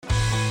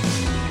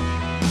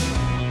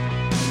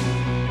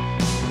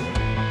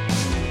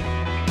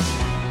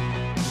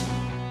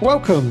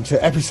Welcome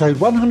to episode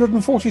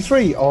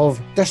 143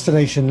 of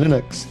Destination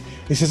Linux.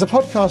 This is a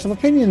podcast of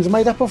opinions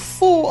made up of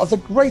four of the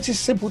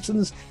greatest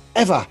simpletons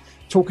ever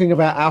talking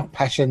about our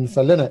passion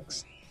for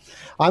Linux.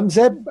 I'm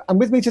Zeb, and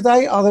with me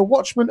today are the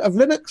Watchmen of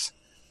Linux,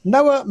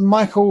 Noah,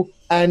 Michael,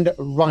 and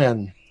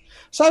Ryan.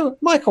 So,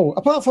 Michael,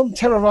 apart from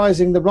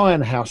terrorising the Ryan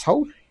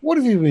household, what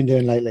have you been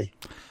doing lately?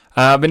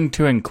 I've been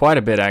doing quite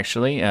a bit,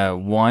 actually.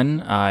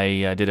 One,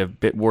 I did a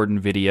Bitwarden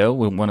video.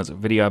 One is a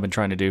video I've been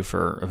trying to do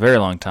for a very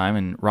long time,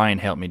 and Ryan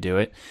helped me do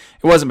it.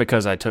 It wasn't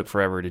because I took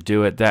forever to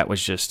do it. That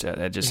was just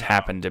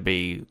happened to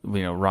be,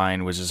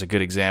 Ryan was just a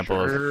good example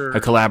of a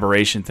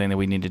collaboration thing that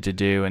we needed to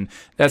do, and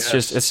it's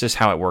just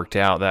how it worked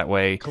out that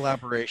way.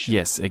 Collaboration.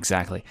 Yes,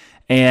 exactly.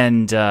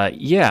 And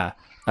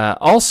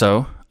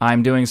also,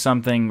 I'm doing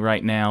something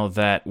right now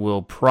that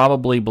will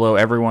probably blow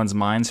everyone's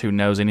minds who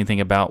knows anything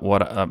about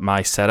what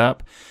my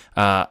setup.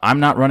 I'm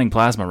not running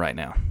Plasma right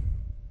now.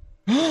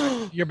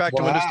 You're back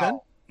to Windows 10?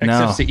 No.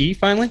 XFCE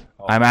finally?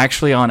 I'm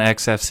actually on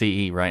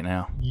XFCE right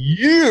now.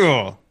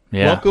 Yeah.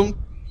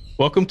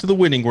 Welcome to the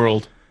winning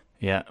world.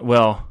 Yeah.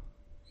 Well,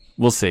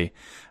 we'll see.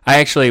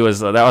 I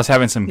was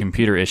having some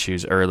computer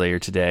issues earlier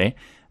today.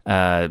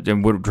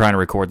 And we're trying to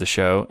record the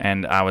show,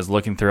 and I was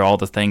looking through all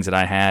the things that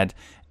I had,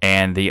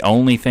 and the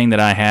only thing that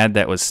I had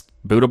that was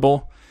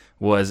bootable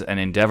was an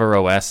Endeavor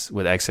OS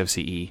with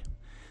XFCE.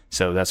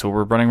 So that's what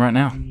we're running right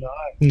now.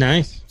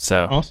 Nice.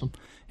 So awesome.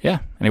 Yeah,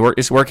 and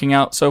it's working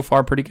out so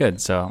far pretty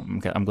good. So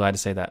I'm glad to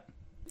say that.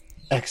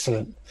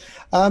 Excellent.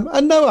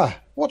 And Noah,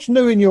 what's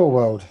new in your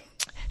world?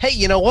 Hey,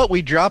 you know what?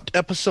 We dropped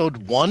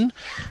episode 1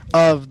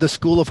 of the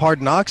School of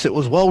Hard Knocks. It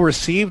was well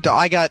received.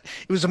 It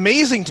was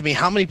amazing to me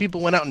how many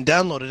people went out and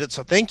downloaded it.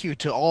 So thank you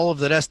to all of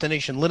the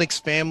Destination Linux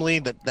family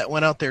that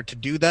went out there to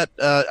do that.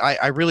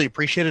 I really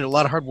appreciate it. A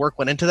lot of hard work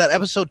went into that.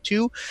 Episode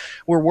 2,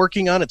 we're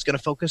working on. It's going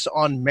to focus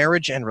on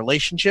marriage and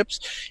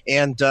relationships.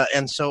 And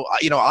so,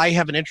 I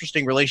have an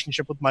interesting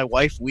relationship with my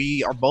wife.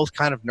 We are both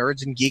kind of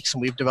nerds and geeks,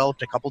 and we've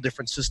developed a couple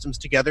different systems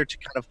together to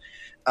kind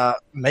of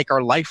make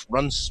our life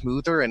run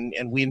smoother, and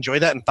we enjoy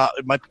that and thought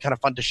it might be kind of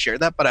fun to share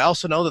that. But I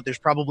also know that there's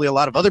probably a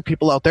lot of other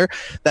people out there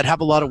that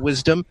have a lot of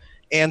wisdom,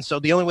 and so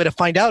the only way to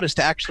find out is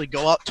to actually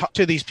go out, talk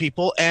to these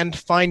people, and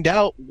find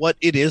out what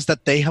it is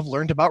that they have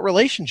learned about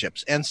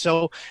relationships. And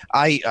so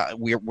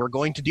we're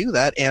going to do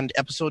that, and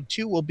episode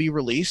 2 will be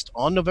released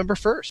on November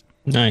 1st.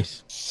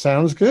 Nice.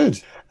 Sounds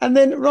good. And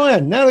then,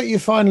 Ryan, now that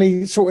you've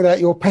finally sorted out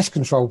your pest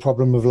control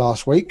problem of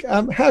last week,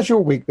 how's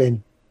your week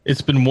been?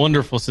 It's been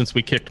wonderful since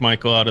we kicked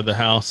Michael out of the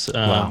house.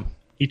 Wow.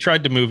 He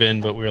tried to move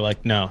in, but we were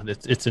like, no,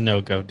 it's a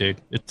no-go,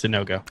 dude. It's a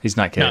no-go. He's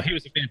not kidding. No, he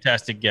was a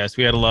fantastic guest.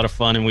 We had a lot of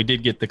fun, and we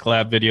did get the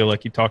collab video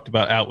like you talked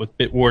about out with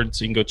Bitwarden,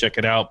 so you can go check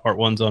it out. Part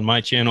 1's on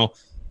my channel.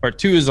 Part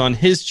 2 is on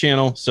his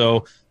channel,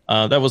 so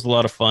that was a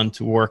lot of fun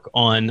to work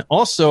on.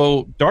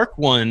 Also, Dark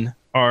One,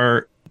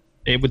 I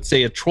would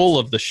say a troll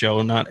of the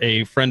show, not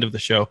a friend of the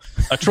show.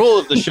 A troll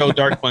of the show,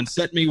 Dark One,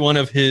 sent me one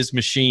of his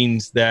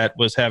machines that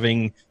was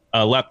having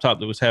a laptop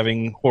that was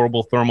having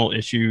horrible thermal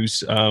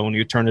issues. When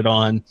you turn it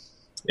on,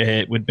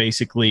 it would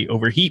basically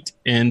overheat.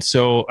 And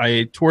so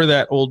I tore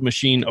that old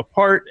machine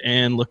apart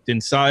and looked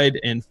inside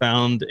and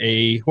found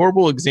a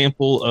horrible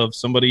example of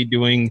somebody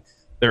doing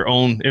their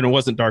own, and it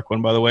wasn't Dark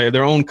One, by the way,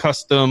 their own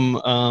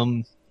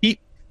custom heat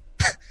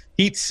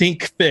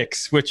sink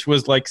fix, which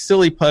was like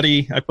silly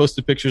putty. I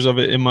posted pictures of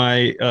it in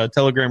my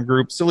Telegram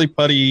group. Silly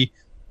putty,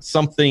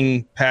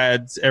 something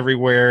pads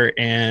everywhere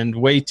and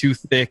way too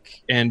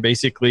thick, and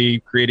basically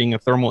creating a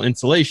thermal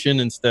insulation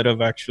instead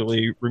of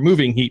actually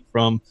removing heat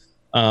from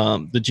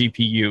the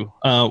GPU.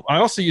 I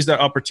also used that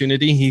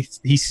opportunity.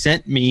 He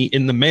sent me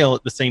in the mail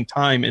at the same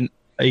time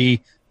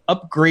a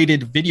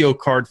upgraded video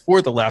card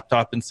for the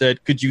laptop and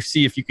said, could you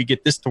see if you could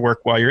get this to work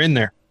while you're in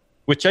there?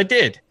 Which I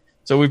did.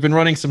 So we've been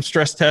running some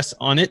stress tests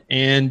on it,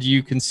 and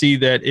you can see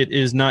that it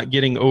is not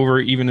getting over,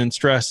 even in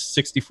stress,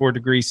 64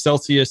 degrees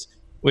Celsius,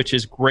 which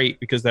is great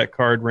because that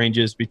card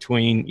ranges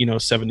between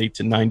 70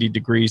 to 90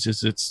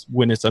 degrees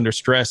when it's under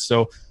stress.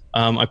 So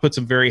I put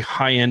some very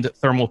high-end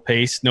thermal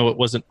paste. No, it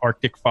wasn't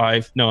Arctic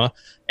 5, Noah.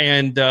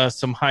 And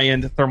some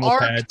high-end thermal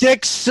pads.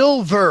 Arctic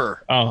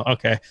Silver! Oh,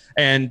 okay.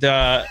 And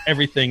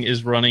everything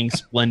is running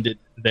splendid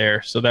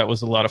there. So that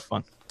was a lot of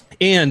fun.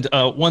 And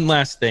one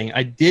last thing.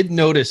 I did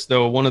notice,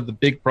 though, one of the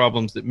big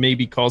problems that may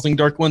be causing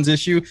Dark One's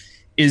issue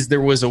is there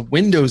was a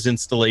Windows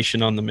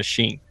installation on the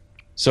machine.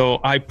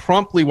 So I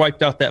promptly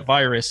wiped out that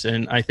virus,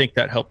 and I think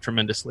that helped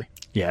tremendously.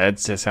 Yeah, it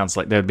sounds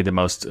like that would be the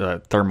most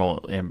thermal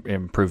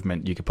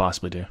improvement you could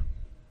possibly do.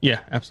 Yeah,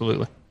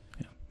 absolutely.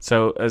 Yeah.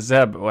 So,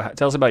 Zeb,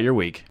 tell us about your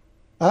week.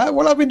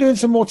 Well, I've been doing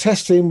some more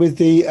testing with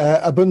the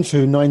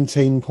Ubuntu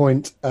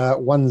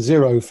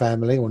 19.10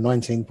 family, or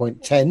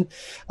 19.10.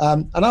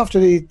 And after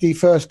the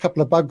first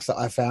couple of bugs that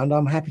I found,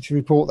 I'm happy to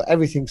report that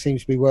everything seems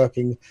to be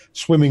working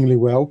swimmingly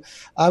well.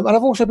 And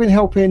I've also been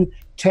helping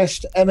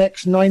test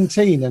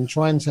MX19 and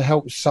trying to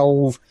help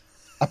solve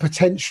a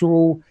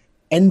potential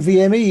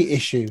NVMe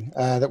issue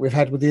that we've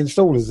had with the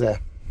installers there.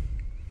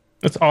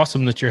 That's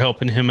awesome that you're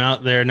helping him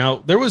out there.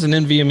 Now, there was an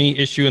NVMe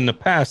issue in the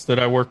past that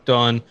I worked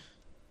on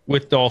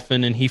with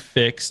Dolphin, and he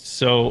fixed.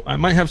 So I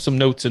might have some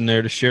notes in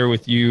there to share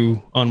with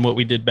you on what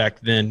we did back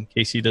then, in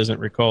case he doesn't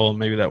recall.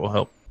 Maybe that will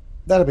help.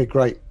 That'd be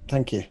great.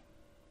 Thank you.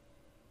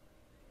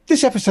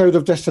 This episode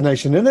of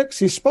Destination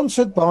Linux is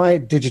sponsored by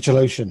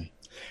DigitalOcean.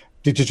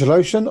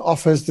 DigitalOcean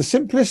offers the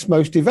simplest,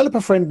 most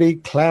developer-friendly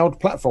cloud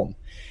platform.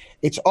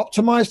 It's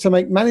optimized to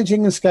make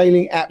managing and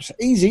scaling apps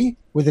easy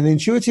with an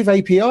intuitive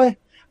API,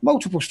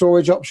 multiple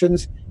storage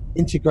options,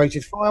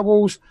 integrated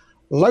firewalls,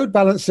 load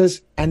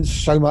balancers, and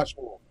so much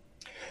more.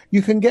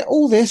 You can get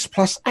all this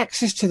plus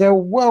access to their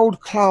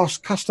world-class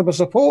customer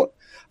support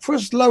for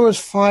as low as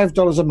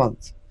 $5 a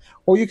month.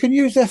 Or you can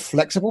use their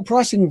flexible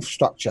pricing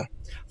structure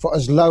for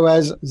as low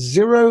as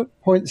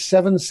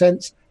 0.7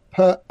 cents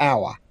per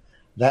hour.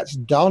 That's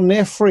darn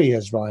near free,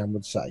 as Ryan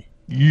would say.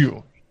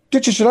 Yeah.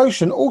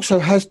 DigitalOcean also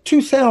has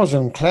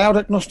 2,000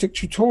 cloud-agnostic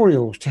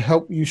tutorials to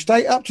help you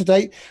stay up to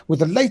date with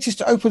the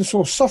latest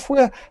open-source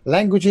software,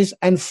 languages,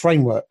 and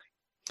framework.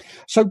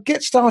 So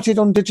get started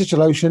on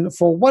DigitalOcean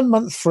for 1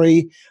 month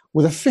free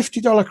with a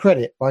 $50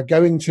 credit by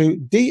going to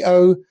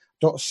do.co/DL.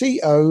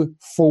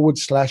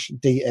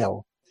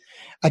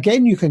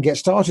 Again, you can get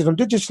started on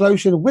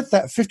DigitalOcean with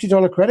that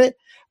 $50 credit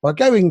by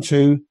going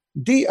to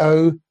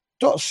do.co/DL.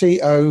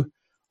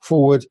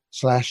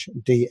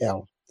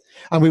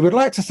 And we would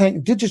like to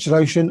thank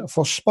DigitalOcean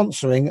for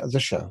sponsoring the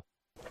show.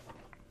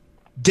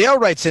 Dale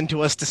writes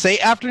into us to say,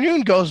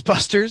 afternoon,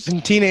 Ghostbusters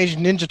and Teenage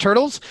Ninja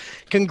Turtles.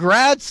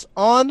 Congrats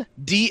on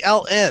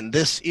DLN.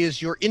 This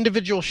is your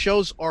individual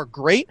shows are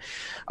great.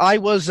 I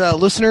was a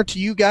listener to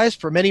you guys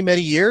for many,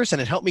 many years,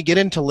 and it helped me get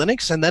into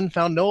Linux, and then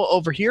found Noah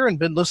over here and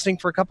been listening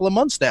for a couple of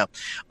months now.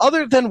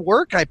 Other than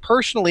work, I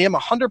personally am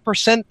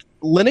 100%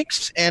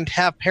 Linux and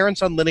have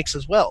parents on Linux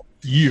as well.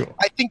 Yeah.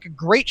 I think a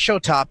great show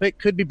topic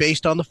could be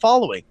based on the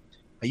following.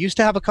 I used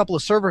to have a couple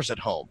of servers at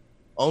home,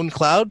 own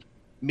cloud,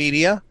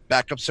 media,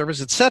 backup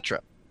servers, etc.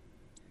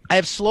 I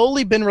have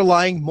slowly been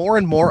relying more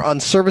and more on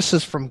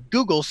services from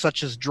Google,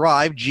 such as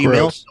Drive,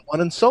 Gmail, so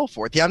on and so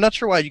forth. Yeah, I'm not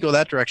sure why you go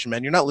that direction,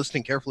 man. You're not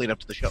listening carefully enough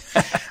to the show.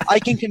 I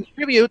can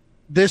contribute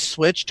this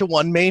switch to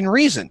one main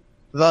reason,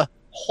 the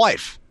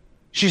wife.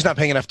 She's not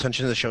paying enough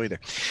attention to the show either.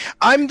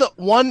 I'm the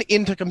one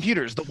into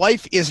computers. The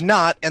wife is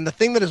not, and the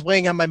thing that is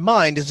weighing on my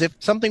mind is if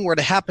something were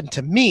to happen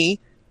to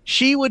me,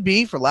 she would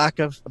be, for lack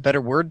of a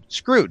better word,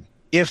 screwed.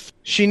 If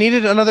she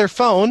needed another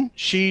phone,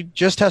 she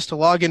just has to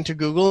log into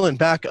Google and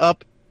back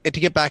up to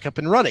get back up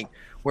and running.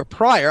 Where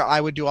prior, I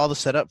would do all the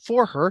setup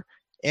for her,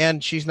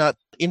 and she's not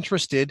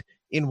interested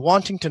in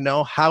wanting to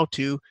know how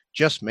to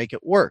just make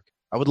it work.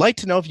 I would like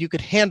to know if you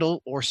could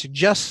handle or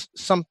suggest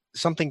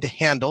something to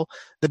handle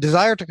the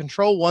desire to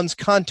control one's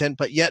content,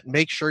 but yet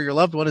make sure your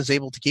loved one is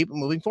able to keep it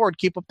moving forward.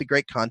 Keep up the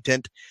great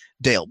content,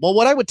 Dale. Well,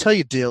 what I would tell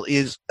you, Dale,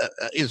 is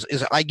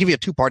I give you a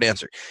two-part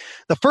answer.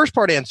 The first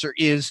part answer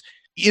is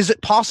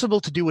it possible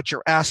to do what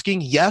you're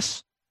asking?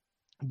 Yes,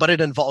 but it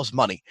involves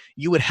money.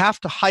 You would have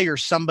to hire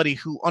somebody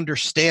who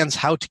understands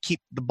how to keep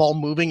the ball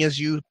moving, as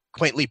you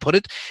quaintly put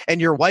it, and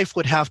your wife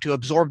would have to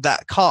absorb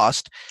that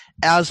cost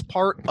as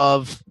part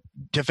of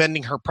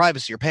defending her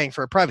privacy or paying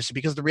for her privacy.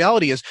 Because the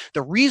reality is,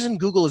 the reason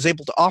Google is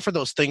able to offer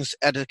those things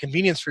at a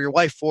convenience for your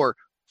wife for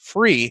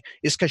free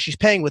is because she's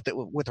paying with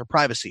her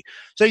privacy.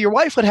 So your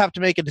wife would have to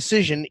make a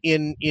decision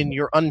in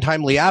your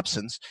untimely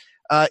absence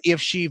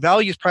if she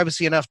values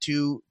privacy enough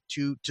to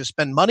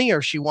spend money,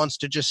 or she wants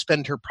to just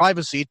spend her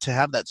privacy to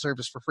have that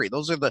service for free.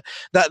 Those are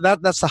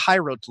that's the high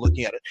road to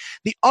looking at it.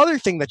 The other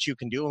thing that you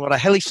can do, and what I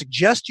highly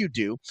suggest you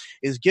do,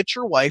 is get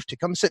your wife to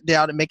come sit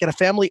down and make it a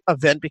family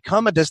event,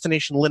 become a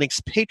Destination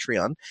Linux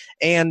Patreon,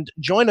 and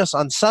join us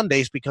on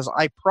Sundays, because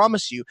I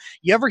promise you,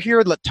 you ever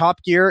hear that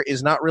Top Gear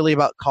is not really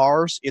about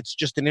cars, it's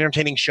just an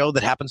entertaining show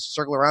that happens to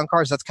circle around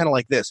cars? That's kind of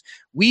like this.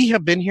 We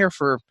have been here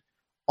for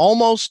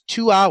almost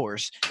 2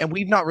 hours, and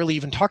we've not really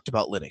even talked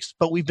about Linux,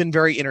 but we've been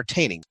very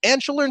entertaining.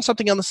 And she'll learn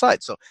something on the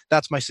side. So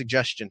that's my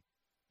suggestion.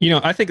 You know,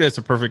 I think that's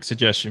a perfect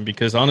suggestion,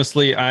 because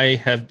honestly, I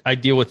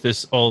deal with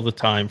this all the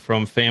time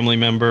from family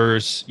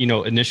members. You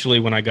know,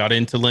 initially when I got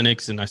into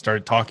Linux and I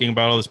started talking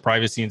about all this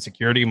privacy and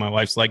security, my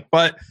wife's like,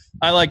 but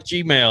I like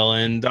Gmail,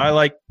 and I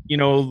like, you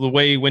know, the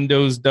way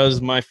Windows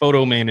does my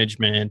photo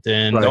management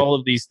and all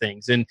of these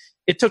things. And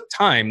it took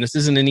time. This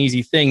isn't an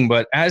easy thing,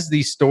 but as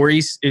these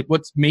stories,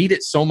 what's made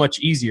it so much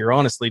easier,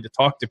 honestly, to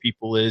talk to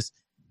people is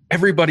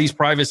everybody's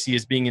privacy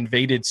is being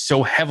invaded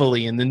so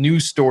heavily, and the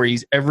news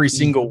stories every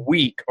single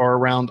week are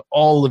around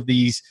all of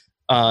these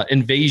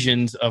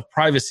invasions of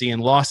privacy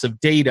and loss of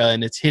data,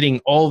 and it's hitting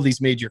all of these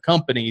major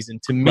companies.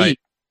 And to me,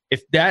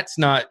 if that's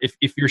not,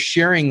 if you're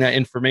sharing that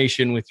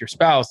information with your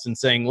spouse and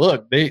saying,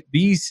 look,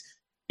 these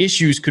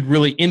issues could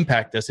really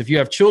impact us. If you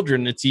have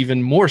children, it's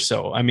even more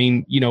so. I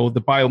mean, you know, the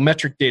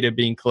biometric data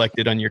being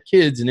collected on your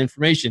kids and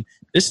information,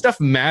 this stuff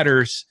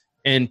matters.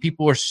 And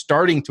people are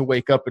starting to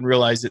wake up and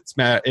realize it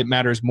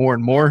matters more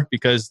and more,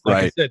 because,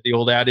 like I said, the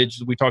old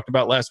adage we talked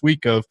about last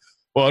week of,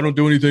 well, I don't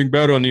do anything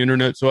bad on the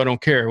internet, so I don't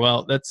care.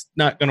 Well, that's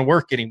not going to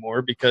work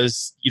anymore,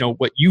 because, you know,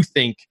 what you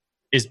think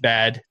is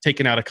bad,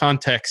 taken out of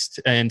context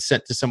and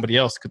sent to somebody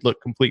else, could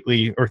look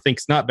completely, or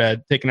thinks not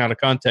bad, taken out of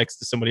context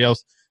to somebody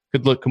else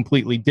could look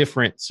completely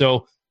different.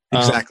 So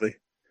Exactly.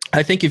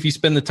 I think if you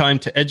spend the time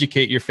to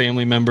educate your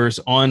family members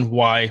on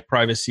why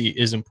privacy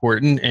is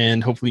important,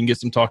 and hopefully you can get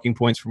some talking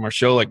points from our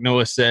show, like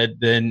Noah said,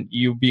 then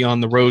you'll be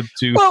on the road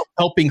to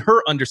helping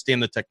her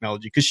understand the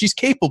technology, because she's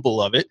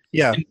capable of it.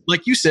 Yeah. And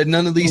like you said,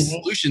 none of these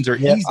solutions are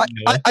easy.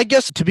 I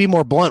guess, to be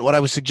more blunt, what I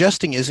was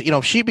suggesting is,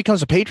 if she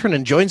becomes a patron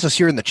and joins us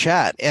here in the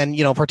chat and,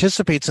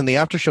 participates in the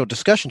after show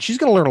discussion, she's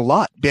going to learn a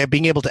lot by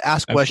being able to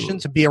ask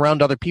questions and be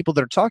around other people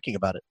that are talking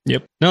about it.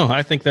 Yep. No,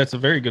 I think that's a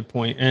very good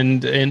point.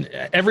 And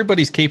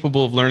everybody's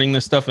capable of learning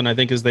this stuff. And I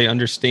think as they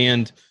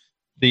understand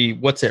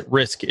what's at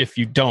risk if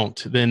you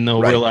don't, then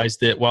they'll realize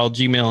that while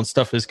Gmail and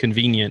stuff is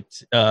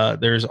convenient,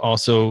 there's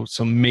also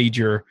some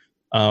major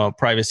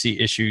privacy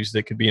issues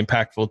that could be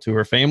impactful to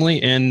her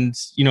family and,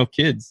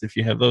 kids, if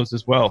you have those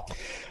as well.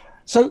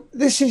 So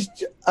this is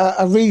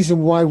a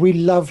reason why we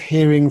love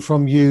hearing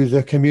from you,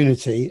 the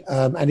community,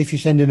 and if you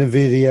send in a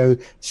video,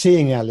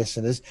 seeing our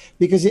listeners,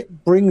 because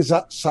it brings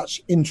up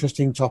such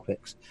interesting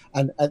topics.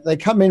 And they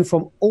come in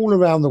from all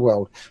around the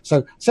world.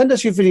 So send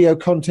us your video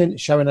content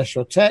showing us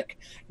your tech,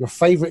 your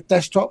favorite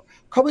desktop,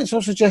 comments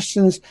or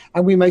suggestions,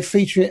 and we may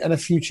feature it in a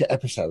future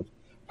episode.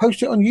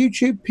 Post it on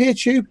YouTube,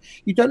 PeerTube.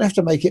 You don't have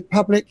to make it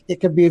public. It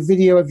can be a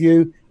video of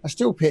you, a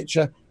still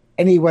picture,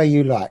 any way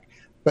you like.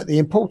 But the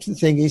important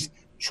thing is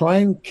try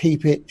and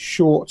keep it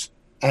short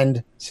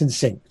and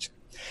succinct.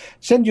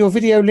 Send your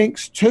video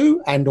links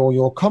to and or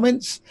your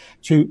comments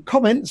to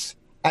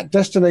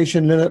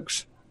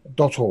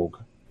comments@destinationlinux.org.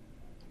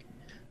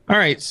 All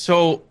right,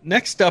 so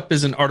next up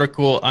is an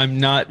article I'm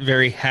not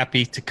very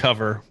happy to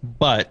cover,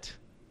 but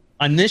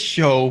on this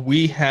show,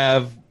 we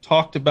have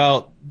talked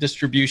about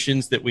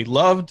distributions that we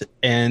loved,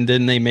 and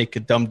then they make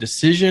a dumb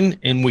decision,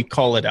 and we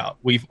call it out.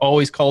 We've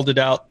always called it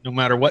out, no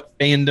matter what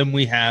fandom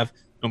we have,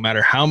 no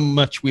matter how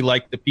much we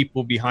like the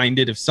people behind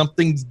it. If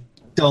something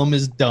dumb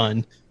is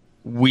done,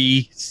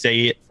 we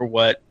say it for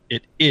what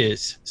it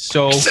is.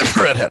 So, except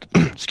for Red Hat.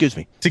 Excuse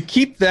me. To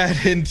keep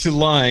that into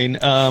line,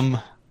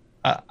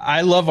 I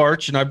love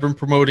Arch, and I've been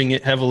promoting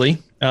it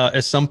heavily,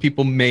 as some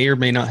people may or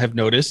may not have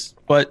noticed,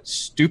 but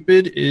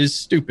stupid is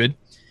stupid.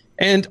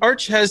 And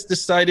Arch has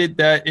decided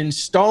that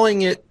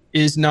installing it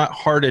is not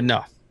hard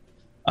enough.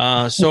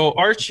 So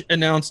Arch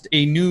announced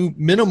a new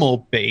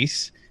minimal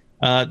base.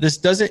 This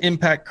doesn't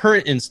impact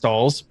current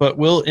installs, but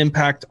will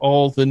impact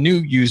all the new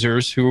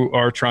users who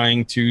are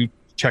trying to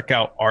check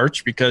out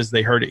Arch because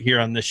they heard it here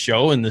on this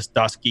show, and this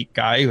DOS Geek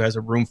guy who has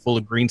a room full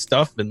of green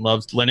stuff and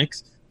loves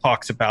Linux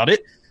talks about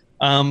it.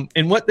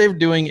 And what they're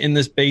doing in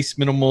this base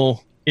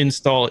minimal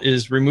install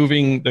is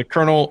removing the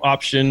kernel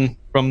option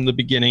from the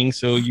beginning,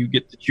 so you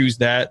get to choose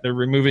that. They're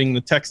removing the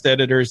text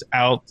editors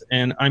out,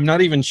 and I'm not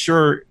even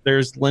sure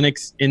there's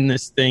Linux in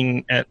this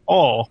thing at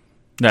all.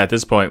 No, at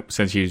this point,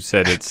 since you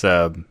said it's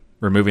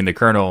removing the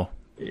kernel.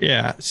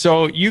 Yeah,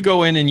 so you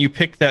go in and you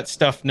pick that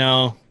stuff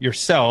now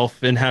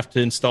yourself and have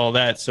to install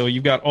that. So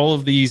you've got all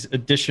of these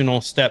additional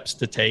steps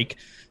to take.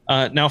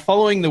 Now,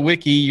 following the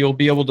wiki, you'll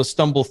be able to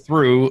stumble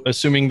through,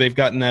 assuming they've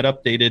gotten that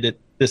updated at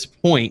this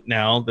point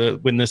now,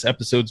 when this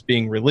episode's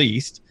being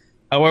released.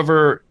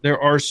 However, there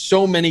are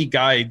so many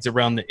guides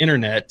around the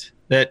internet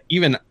that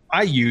even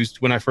I used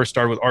when I first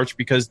started with Arch,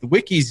 because the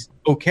wiki's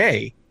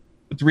okay.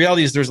 But the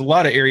reality is there's a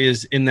lot of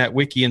areas in that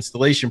wiki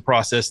installation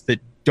process that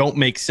don't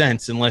make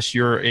sense unless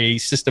you're a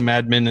system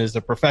admin as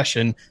a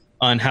profession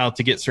on how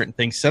to get certain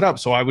things set up.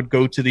 So I would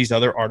go to these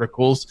other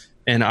articles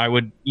and I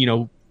would,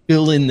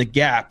 fill in the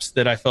gaps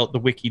that I felt the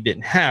wiki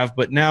didn't have.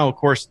 But now, of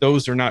course,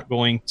 those are not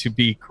going to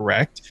be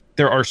correct.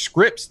 There are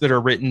scripts that are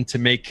written to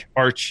make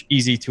Arch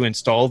easy to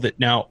install that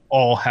now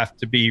all have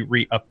to be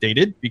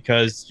re-updated,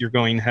 because you're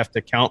going to have to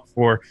account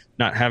for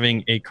not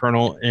having a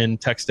kernel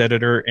and text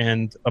editor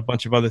and a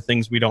bunch of other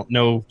things we don't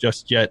know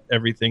just yet,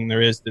 everything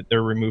there is that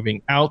they're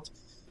removing out.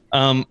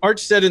 Arch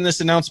said in this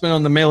announcement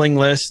on the mailing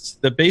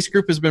list, the base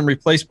group has been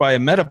replaced by a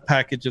meta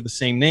package of the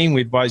same name.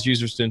 We advise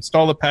users to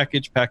install the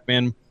package,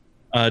 Pacman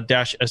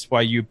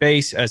 -SYU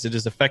base, as it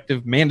is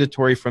effective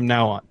mandatory from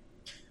now on.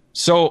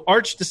 So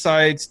Arch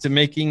decides to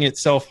making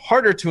itself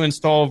harder to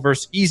install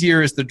versus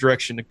easier is the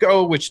direction to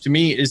go, which to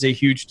me is a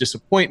huge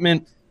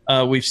disappointment.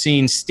 We've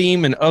seen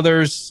Steam and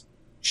others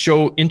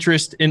show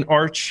interest in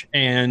Arch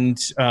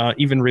and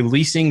even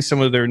releasing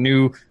some of their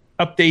new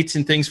updates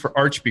and things for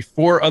Arch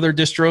before other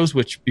distros,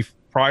 which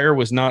prior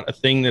was not a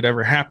thing that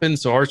ever happened.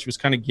 So Arch was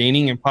kind of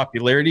gaining in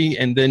popularity.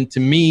 And then to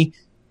me,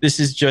 this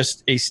is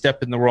just a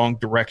step in the wrong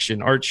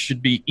direction. Arch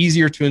should be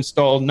easier to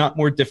install, not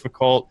more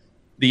difficult.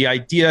 The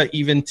idea,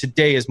 even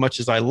today, as much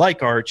as I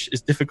like Arch, as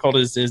difficult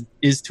as it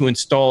is to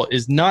install,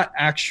 is not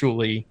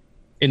actually,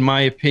 in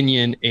my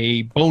opinion,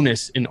 a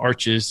bonus in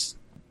Arch's,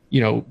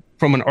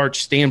 from an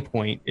Arch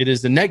standpoint. It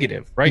is a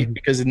negative, right? Mm-hmm.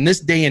 Because in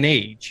this day and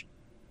age,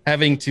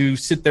 having to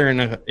sit there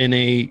in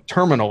a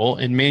terminal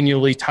and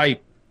manually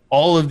type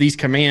all of these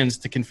commands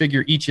to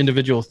configure each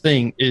individual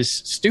thing is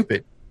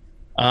stupid.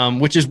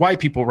 Which is why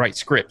people write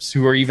scripts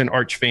who are even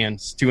Arch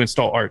fans to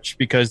install Arch,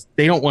 because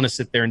they don't want to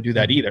sit there and do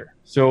that either.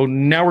 So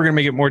now we're going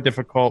to make it more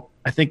difficult.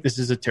 I think this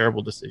is a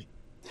terrible decision.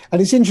 And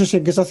it's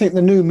interesting because I think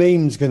the new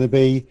meme is going to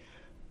be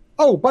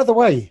Oh, by the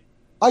way,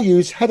 I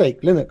use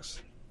Headache Linux.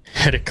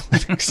 Headache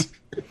Linux.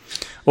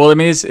 Well, I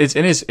mean, it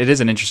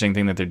is an interesting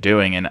thing that they're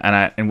doing,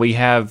 and we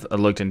have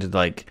looked into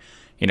like,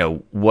 you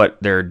know, what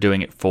they're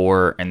doing it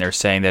for, and they're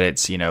saying that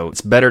it's, you know,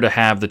 it's better to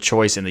have the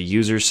choice in the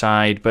user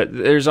side, but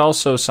there's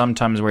also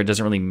sometimes where it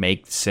doesn't really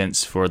make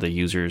sense for the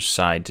user's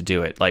side to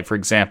do it. Like, for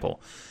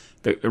example,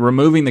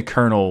 removing the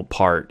kernel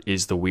part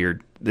is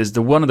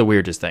one of the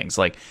weirdest things.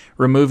 Like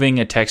removing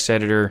a text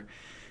editor.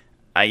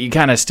 You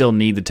kind of still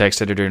need the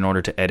text editor in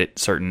order to edit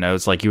certain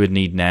nodes. Like you would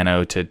need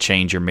Nano to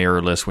change your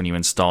mirrorless when you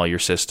install your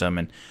system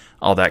and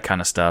all that kind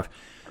of stuff.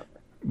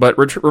 But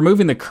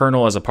removing the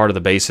kernel as a part of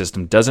the base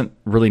system doesn't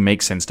really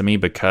make sense to me,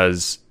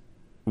 because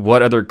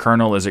what other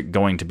kernel is it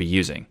going to be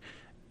using?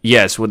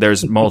 Yes, well,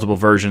 there's multiple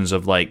versions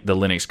of like the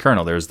Linux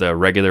kernel. There's the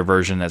regular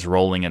version that's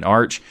rolling in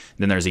Arch.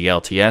 Then there's the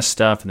LTS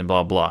stuff, and then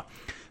blah, blah.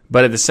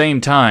 But at the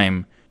same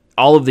time,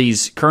 all of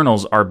these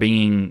kernels are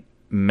being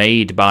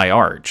made by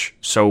Arch.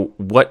 So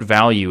what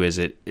value is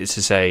it is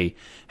to say,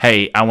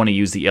 hey, I want to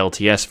use the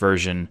LTS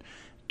version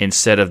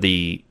instead of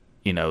the,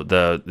 you know,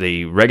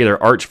 the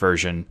regular Arch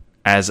version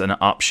as an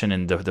option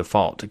in the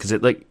default, because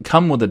it like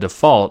come with a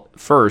default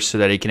first so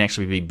that it can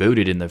actually be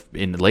booted in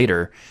the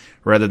later,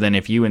 rather than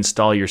if you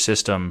install your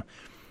system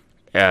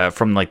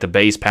from like the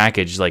base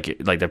package, like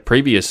the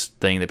previous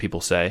thing that people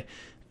say,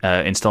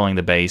 installing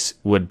the base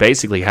would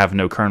basically have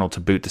no kernel to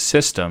boot the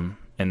system,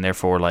 and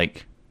therefore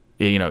like,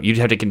 you know, you'd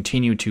have to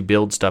continue to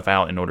build stuff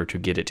out in order to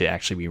get it to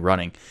actually be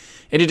running.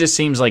 And it just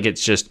seems like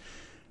it's just,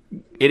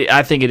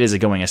 I think it is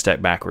going a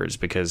step backwards,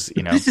 because,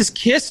 you know. This is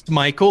KISS,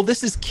 Michael.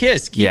 This is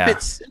KISS. Keep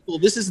it simple.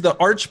 This is the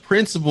Arch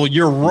principle.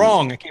 You're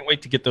wrong. I can't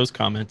wait to get those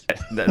comments.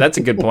 That's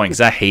a good point,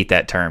 because I hate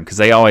that term, because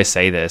they always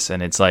say this,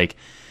 and it's like,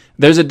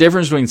 there's a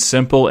difference between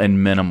simple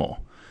and minimal.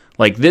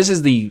 Like, this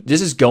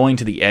is going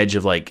to the edge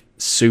of, like,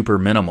 super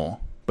minimal,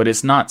 but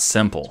it's not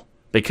simple.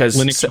 Because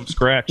Linux from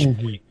scratch.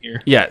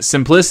 Here. Yeah,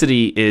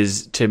 simplicity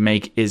is to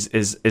make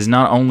is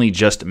not only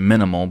just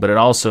minimal, but it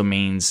also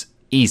means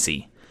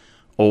easy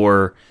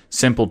or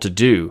simple to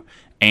do.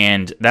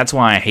 And that's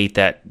why I hate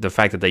the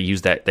fact that they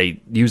use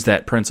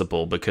that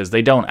principle, because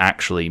they don't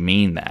actually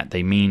mean that.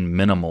 They mean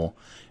minimal,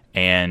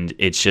 and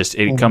it's just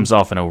it comes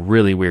off in a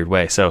really weird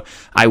way. So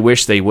I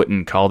wish they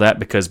wouldn't call that,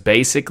 because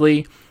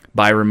basically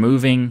by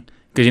removing,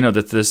 because you know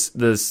that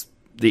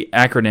the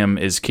acronym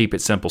is Keep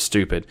It Simple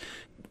Stupid.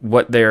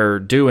 What they're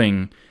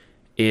doing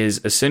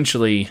is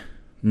essentially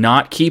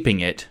not keeping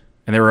it,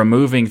 and they're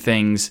removing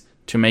things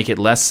to make it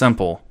less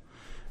simple,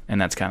 and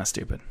that's kind of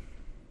stupid.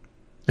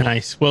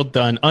 Nice. Well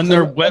done. On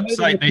their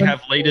website, they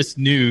have latest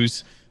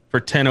news for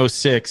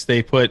 10.06.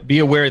 They put, be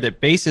aware that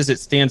base as it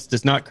stands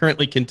does not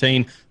currently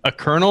contain a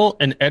kernel,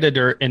 an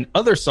editor, and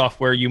other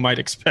software you might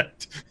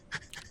expect.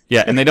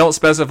 Yeah, and they don't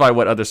specify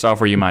what other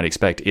software you might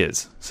expect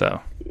is,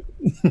 so...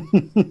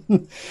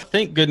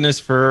 Thank goodness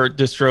for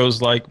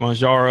distros like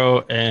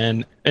Manjaro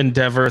and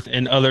Endeavor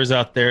and others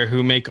out there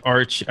who make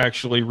Arch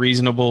actually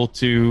reasonable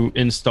to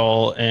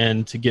install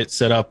and to get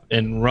set up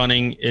and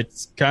running.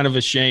 It's kind of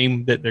a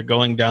shame that they're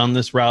going down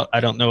this route. I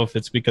don't know if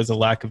it's because of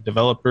lack of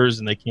developers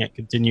and they can't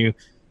continue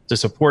to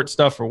support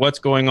stuff or what's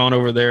going on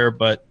over there,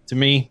 but to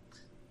me,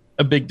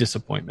 a big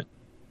disappointment.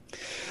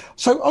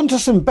 So on to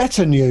some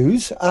better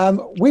news.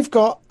 We've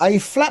got a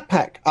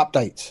Flatpak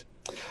update.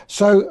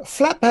 So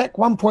Flatpak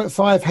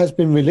 1.5 has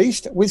been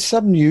released with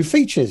some new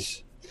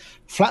features.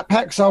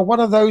 Flatpaks are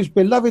one of those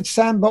beloved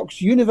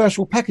sandbox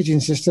universal packaging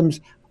systems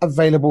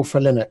available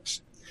for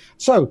Linux.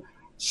 So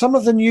some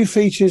of the new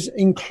features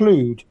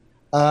include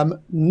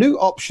new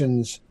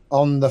options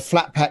on the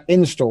Flatpak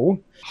install,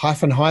 --,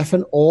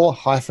 or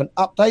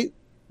 -update.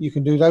 You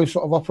can do those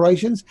sort of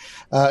operations.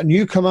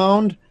 New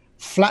command,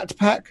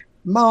 Flatpak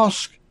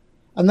mask,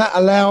 and that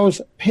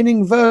allows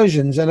pinning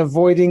versions and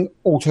avoiding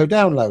auto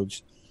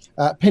downloads.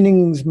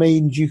 Pinnings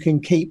means you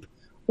can keep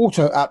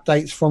auto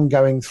updates from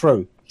going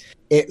through.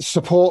 It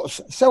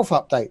supports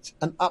self-updates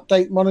and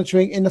update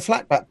monitoring in the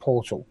Flatpak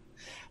portal.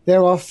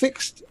 There are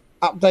fixed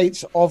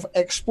updates of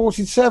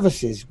exported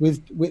services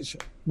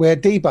where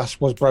dbus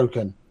was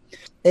broken.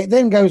 It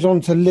then goes on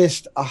to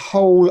list a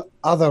whole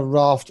other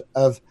raft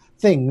of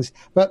things.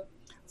 But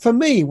for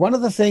me, one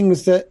of the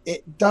things that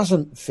it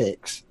doesn't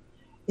fix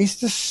is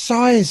the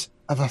size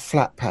of a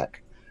Flatpak.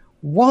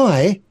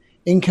 Why,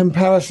 in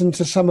comparison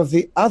to some of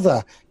the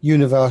other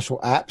universal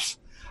apps,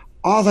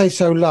 are they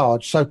so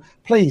large? So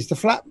please, the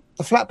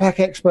Flatpak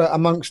expert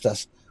amongst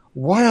us,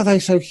 why are they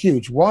so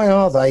huge? Why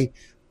are they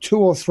 2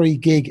 or 3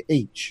 gig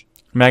each?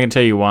 I mean, I can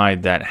tell you why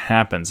that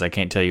happens. I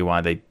can't tell you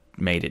why they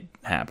made it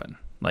happen.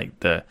 Like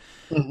the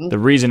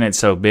reason it's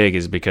so big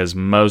is because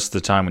most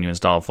of the time when you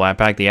install a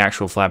Flatpak, the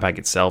actual Flatpak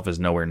itself is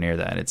nowhere near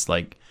that. It's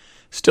like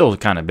still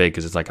kind of big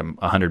because it's like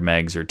 100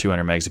 megs or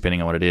 200 megs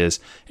depending on what it is.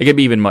 It could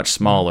be even much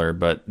smaller,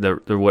 but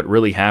what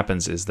really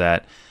happens is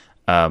that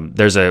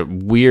there's a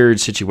weird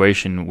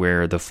situation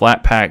where the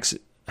Flatpaks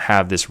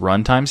have this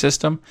runtime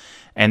system,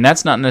 and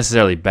that's not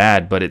necessarily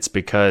bad, but it's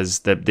because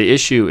the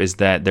issue is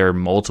that there are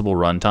multiple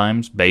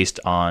runtimes based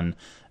on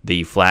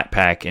the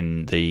Flatpak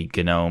and the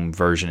GNOME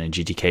version and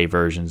GTK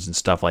versions and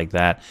stuff like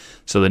that.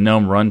 So the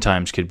GNOME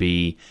runtimes could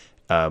be,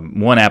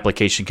 one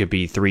application could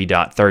be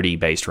 3.30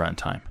 based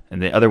runtime,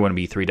 and the other one would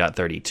be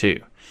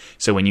 3.32.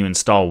 So when you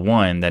install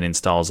one that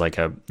installs like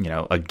a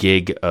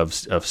gig of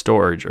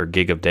storage or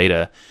gig of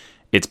data,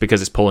 it's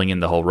because it's pulling in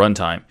the whole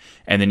runtime.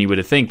 And then you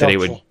would think that it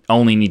would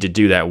only need to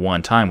do that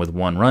one time with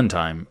one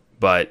runtime,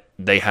 but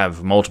they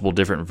have multiple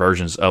different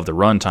versions of the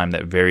runtime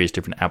that various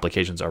different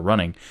applications are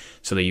running.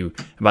 So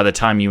that by the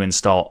time you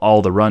install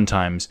all the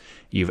runtimes,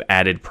 you've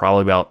added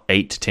probably about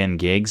 8 to 10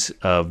 gigs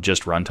of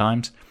just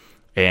runtimes.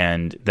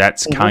 And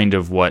that's kind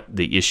of what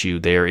the issue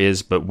there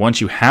is. But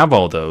once you have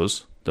all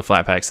those, the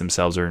Flatpaks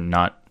themselves are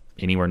not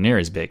anywhere near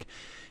as big.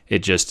 It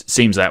just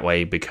seems that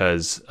way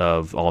because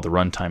of all the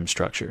runtime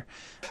structure.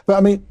 But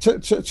I mean,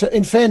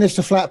 in fairness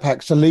to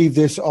Flatpaks, to leave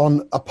this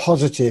on a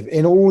positive,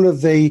 in all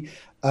of the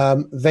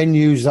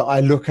venues that I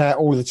look at,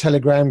 all the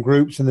Telegram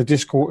groups and the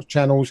Discord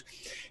channels,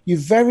 you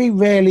very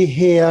rarely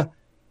hear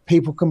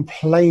people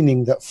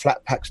complaining that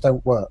Flatpaks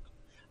don't work.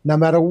 No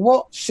matter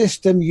what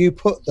system you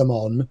put them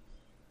on,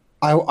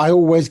 I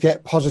always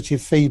get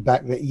positive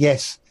feedback that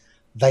yes,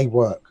 they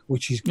work,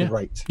 which is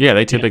great. Yeah,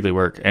 they typically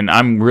work. And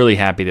I'm really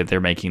happy that they're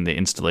making the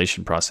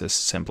installation process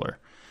simpler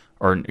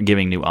or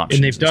giving new options.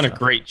 And they've done a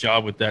great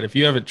job with that. If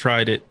you haven't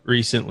tried it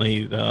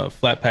recently, the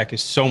Flatpak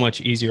is so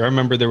much easier. I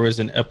remember there was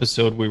an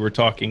episode we were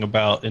talking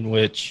about in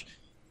which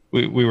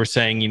we were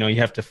saying, you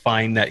have to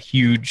find that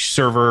huge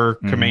server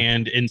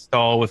command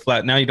install with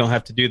Flat. Now you don't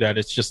have to do that.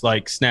 It's just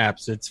like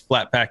snaps. It's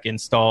Flatpak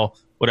install,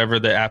 whatever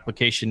the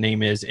application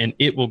name is, and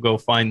it will go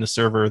find the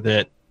server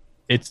that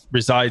it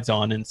resides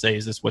on and say,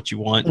 is this what you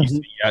want? You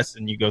say yes,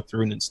 and you go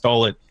through and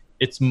install it.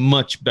 It's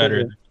much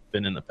better than it's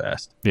been in the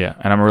past. Yeah,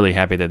 and I'm really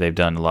happy that they've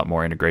done a lot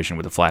more integration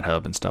with the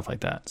FlatHub and stuff like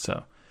that.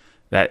 So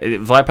that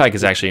Flatpak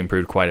has actually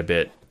improved quite a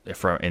bit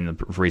in the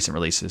recent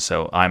releases.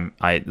 So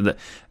I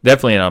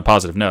definitely on a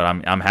positive note,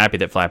 I'm happy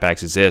that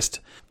Flatpaks exist.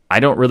 I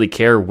don't really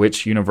care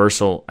which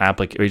universal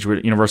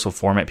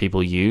format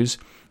people use,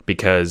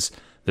 because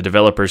the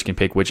developers can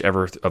pick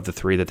whichever of the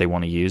three that they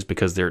want to use,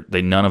 because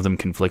none of them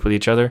conflict with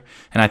each other.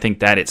 And I think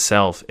that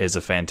itself is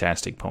a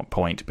fantastic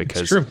point,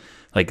 because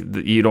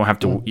you don't have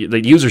to,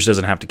 the users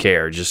doesn't have to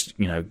care. Just,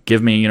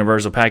 give me a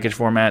universal package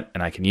format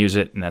and I can use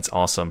it, and that's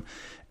awesome.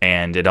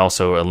 And it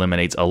also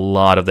eliminates a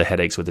lot of the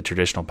headaches with the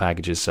traditional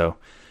packages. So,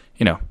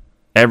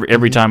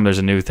 every time there's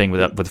a new thing with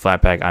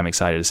Flatpak, I'm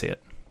excited to see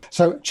it.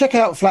 So check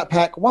out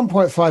Flatpak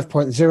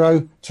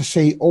 1.5.0 to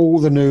see all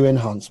the new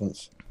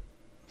enhancements.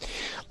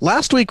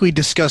 Last week, we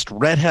discussed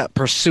Red Hat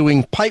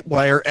pursuing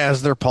Pipewire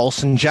as their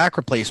Pulse and Jack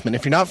replacement.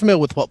 If you're not familiar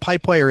with what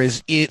Pipewire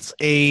is, it's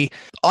a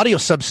audio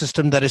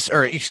subsystem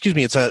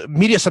it's a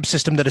media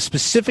subsystem that is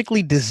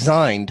specifically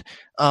designed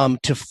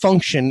to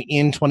function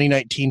in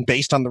 2019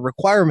 based on the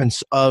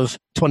requirements of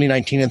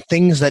 2019 and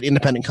things that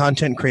independent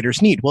content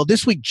creators need. Well,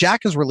 this week,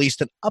 Jack has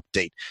released an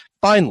update,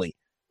 finally,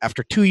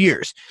 after 2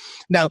 years.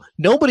 Now,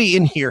 nobody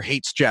in here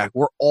hates Jack.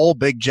 We're all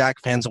big Jack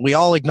fans, and we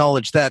all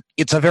acknowledge that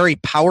it's a very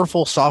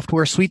powerful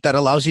software suite that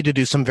allows you to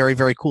do some very,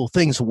 very cool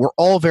things. We're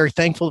all very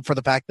thankful for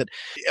the fact that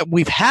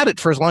we've had it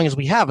for as long as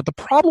we have. But the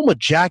problem with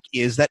Jack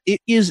is that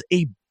it is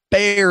a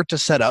bear to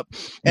set up,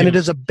 and it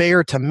is a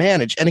bear to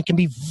manage, and it can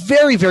be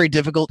very, very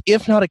difficult,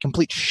 if not a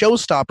complete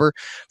showstopper,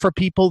 for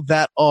people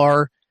that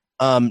are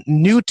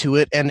new to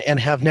it and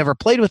have never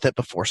played with it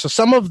before. So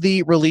some of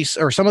the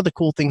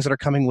cool things that are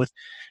coming with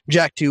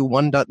Jack 2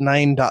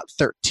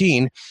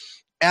 1.9.13,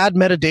 add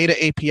metadata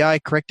API,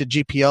 corrected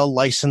GPL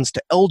license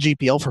to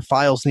LGPL for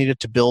files needed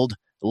to build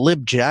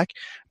libjack,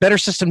 better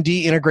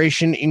systemd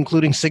integration,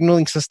 including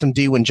signaling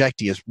systemd when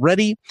jackd is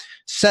ready,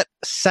 set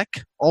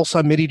sec,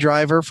 also MIDI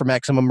driver for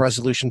maximum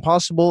resolution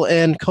possible,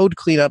 and code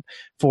cleanup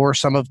for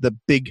some of the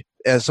big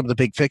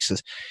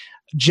fixes.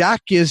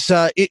 Jack is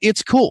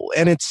it's cool,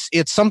 and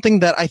it's something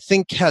that I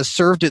think has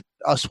served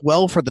us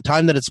well for the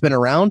time that it's been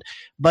around.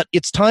 But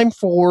it's time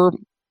for,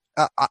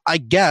 I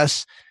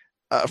guess,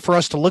 for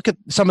us to look at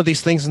some of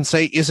these things and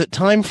say, is it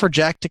time for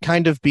Jack to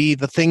kind of be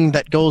the thing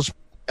that goes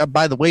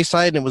by the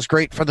wayside and it was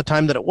great for the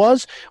time that it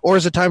was, or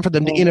is it time for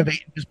them to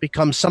innovate and just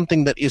become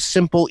something that is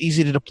simple,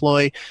 easy to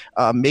deploy?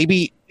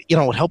 Maybe it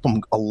would help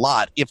them a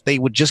lot if they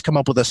would just come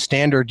up with a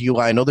standard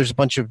UI. I know there's a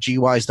bunch of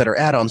GUIs that are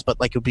add-ons, but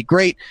it would be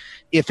great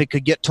if it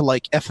could get to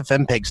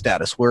FFmpeg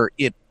status where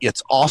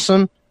it's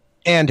awesome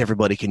and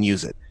everybody can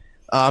use it.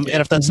 And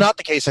if that's not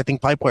the case, I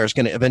think Pipewire is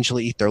going to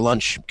eventually eat their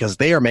lunch, because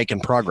they are making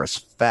progress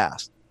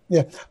fast.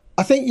 Yeah,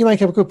 I think you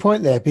make up a good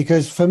point there,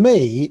 because for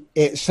me,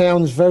 it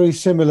sounds very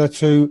similar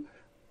to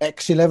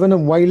X11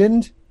 and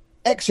Wayland.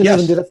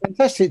 X11 did a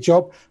fantastic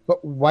job, but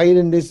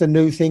Wayland is the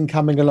new thing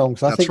coming along.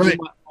 So I think you might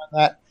find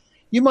that.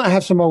 You might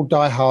have some old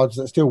diehards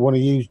that still want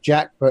to use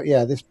Jack, but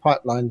yeah, this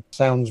pipeline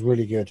sounds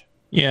really good.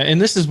 Yeah,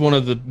 and this is one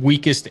of the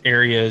weakest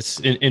areas,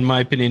 in my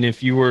opinion.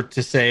 If you were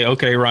to say,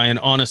 okay, Ryan,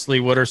 honestly,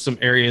 what are some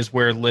areas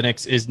where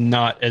Linux is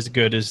not as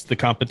good as the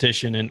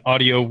competition? And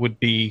audio would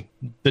be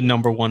the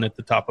number one at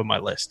the top of my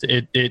list.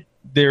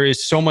 There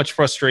is so much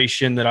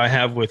frustration that I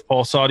have with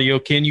Pulse Audio.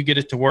 Can you get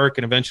it to work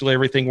and eventually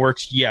everything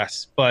works?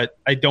 Yes, but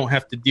I don't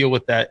have to deal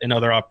with that in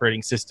other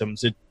operating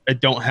systems. I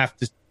don't have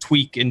to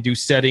tweak and do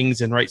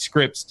settings and write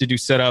scripts to do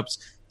setups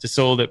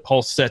so that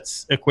Pulse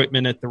sets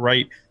equipment at the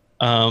right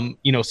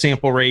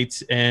sample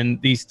rates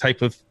and these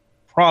type of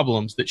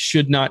problems that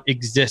should not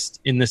exist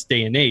in this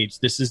day and age.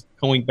 This is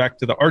going back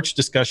to the Arch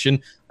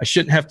discussion. I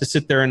shouldn't have to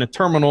sit there in a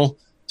terminal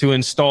to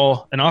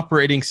install an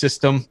operating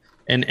system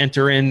and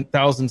enter in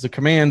thousands of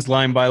commands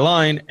line by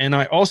line. And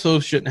I also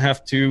shouldn't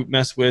have to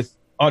mess with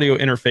audio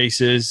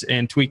interfaces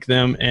and tweak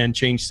them and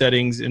change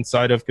settings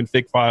inside of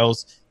config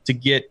files to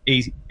get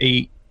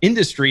a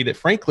industry that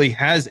frankly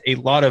has a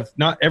lot of,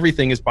 not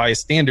everything is by a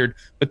standard,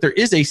 but there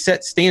is a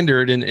set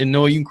standard, and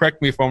Noah, you can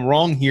correct me if I'm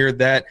wrong here,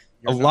 that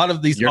a lot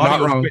of these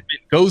audio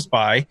equipment goes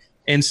by.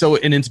 And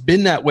it's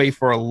been that way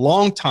for a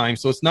long time.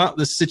 So it's not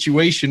the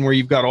situation where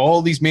you've got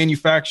all these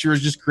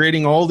manufacturers just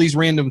creating all these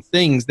random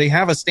things. They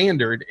have a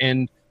standard,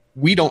 and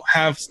we don't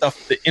have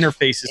stuff that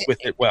interfaces with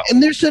it well.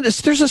 And there's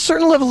a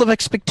certain level of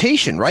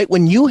expectation, right?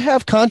 When you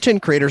have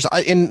content creators,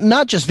 and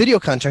not just video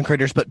content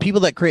creators, but people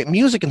that create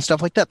music and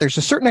stuff like that, there's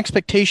a certain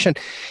expectation,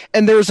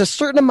 and there's a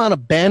certain amount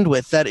of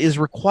bandwidth that is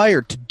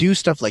required to do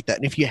stuff like that.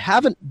 And if you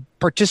haven't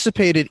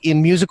participated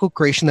in musical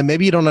creation, then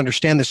maybe you don't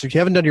understand this. If you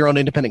haven't done your own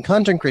independent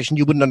content creation,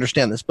 you wouldn't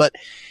understand this. But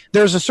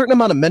there's a certain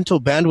amount of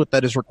mental bandwidth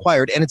that is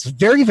required, and it's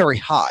very, very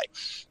high.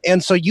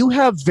 And so you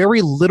have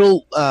very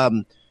little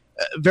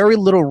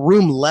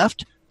room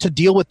left to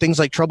deal with things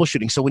like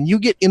troubleshooting. So when you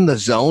get in the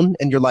zone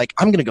and you're like,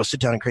 I'm going to go sit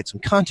down and create some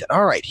content.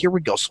 All right, here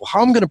we go. So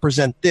how I'm going to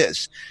present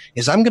this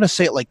is I'm going to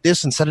say it like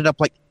this and set it up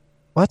like,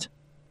 what?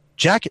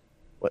 Jacket?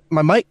 What?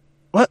 My mic?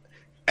 What?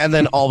 And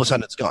then all of a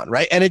sudden it's gone,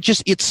 right? And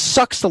it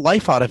sucks the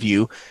life out of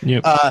you.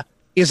 Yep.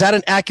 Is that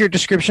an accurate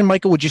description,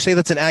 Michael? Would you say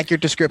that's an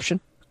accurate description?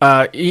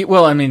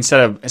 Well, I mean,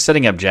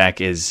 setting up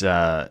Jack is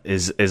a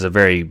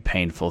very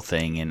painful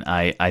thing, and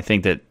I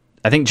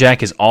think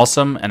Jack is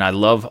awesome, and I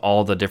love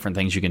all the different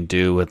things you can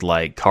do with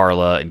like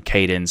Carla and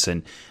Cadence,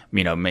 and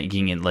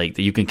making it like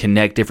that you can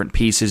connect different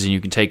pieces, and you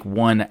can take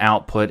one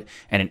output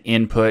and an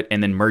input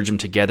and then merge them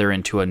together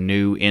into a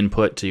new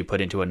input to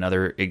put into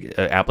another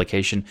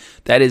application.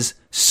 That is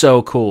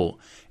so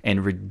cool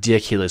and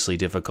ridiculously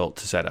difficult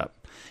to set up.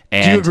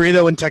 And do you agree,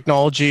 though, when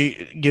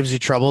technology gives you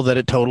trouble, that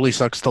it totally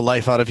sucks the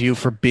life out of you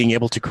for being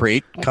able to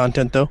create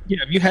content, though? Yeah,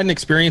 have you had an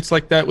experience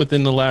like that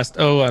within the last,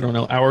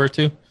 hour or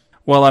two?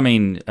 Well, I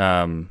mean,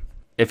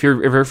 if you're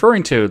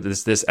referring to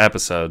this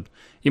episode,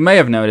 you may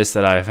have noticed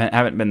that I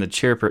haven't been the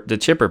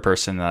chipper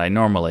person that I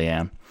normally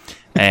am,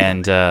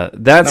 and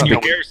that's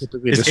because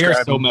his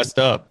hair's so messed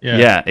up.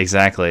 Yeah,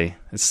 exactly.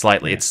 It's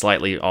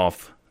slightly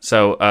off.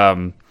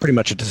 So pretty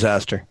much a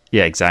disaster.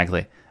 Yeah,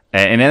 exactly.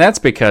 And that's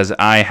because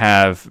I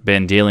have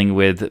been dealing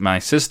with my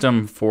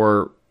system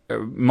for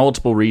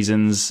multiple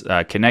reasons,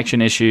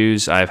 connection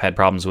issues. I've had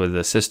problems with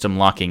the system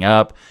locking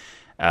up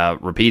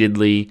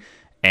repeatedly.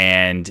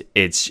 And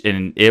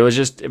it was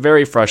just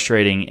very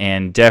frustrating,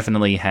 and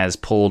definitely has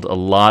pulled a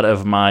lot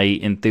of my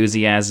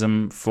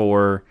enthusiasm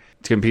for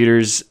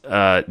computers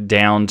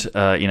down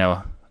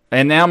to,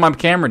 and now my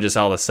camera just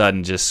all of a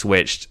sudden just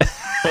switched.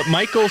 But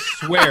Michael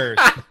swears.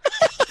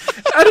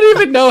 I don't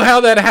even know how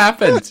that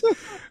happened.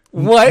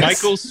 What?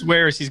 Michael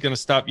swears he's going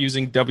to stop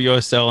using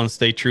WSL and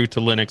stay true to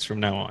Linux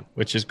from now on,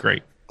 which is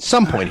great.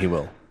 Some point he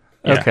will.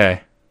 Yeah.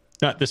 Okay.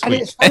 Not this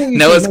week.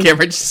 Noah's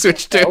camera just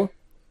switched too.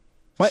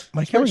 What?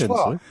 My camera didn't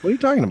switch. What are you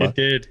talking about? It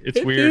did.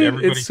 It's weird.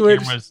 Everybody's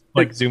camera's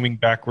like zooming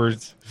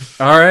backwards.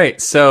 All right.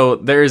 So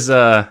there's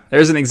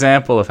an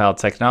example of how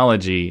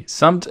technology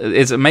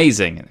it's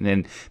amazing,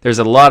 and there's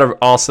a lot of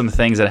awesome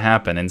things that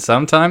happen, and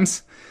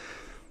sometimes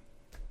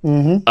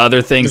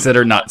other things that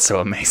are not so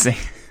amazing.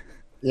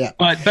 Yeah.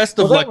 But best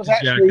of luck to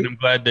Jack, and I'm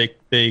glad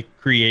they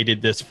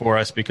created this for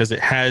us, because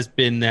it has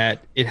been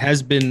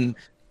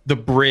the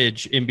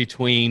bridge in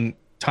between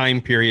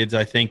time periods,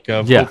 I think,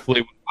 of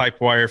hopefully when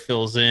Pipewire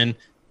fills in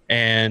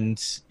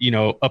and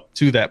up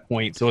to that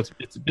point. So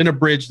it's been a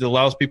bridge that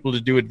allows people to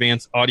do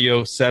advanced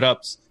audio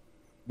setups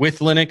with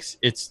Linux.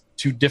 It's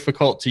too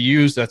difficult to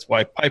use. That's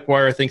why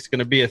Pipewire I think is going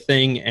to be a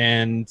thing,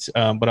 and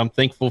but I'm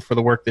thankful for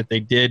the work that they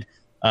did.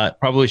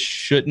 Probably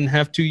shouldn't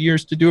have 2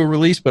 years to do a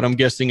release, but I'm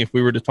guessing if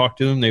we were to talk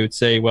to them, they would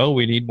say, well,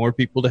 we need more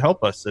people to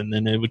help us, and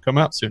then it would come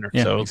out sooner.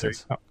 Yeah, so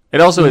it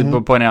also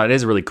would point out, it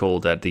is really cool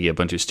that the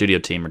Ubuntu Studio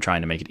team are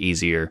trying to make it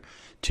easier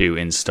to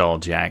install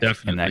Jack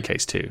in that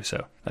case too.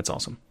 So that's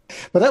awesome.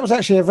 But that was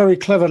actually a very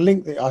clever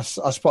link that I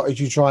spotted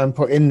you try and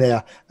put in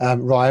there,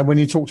 Ryan, when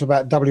you talked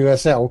about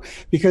WSL,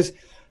 because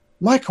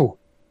Michael,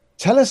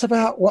 tell us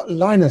about what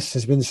Linus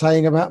has been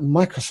saying about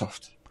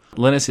Microsoft.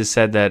 Linus has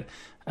said that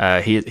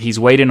he's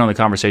weighed in on the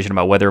conversation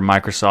about whether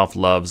Microsoft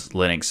loves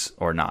Linux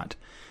or not,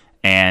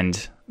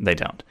 and they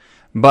don't.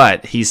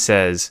 But he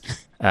says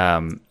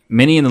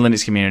many in the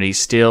Linux community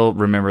still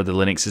remember the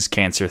Linux is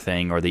cancer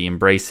thing or the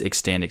embrace,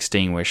 extend,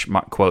 extinguish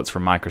quotes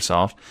from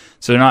Microsoft.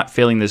 So they're not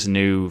feeling this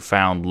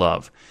newfound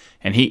love.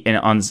 And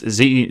on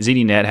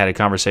ZDNet had a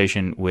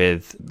conversation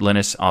with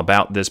Linus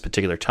about this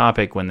particular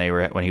topic when he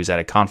was at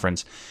a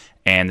conference,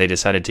 and they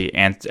decided to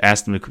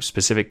ask him a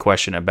specific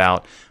question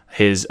about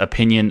his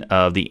opinion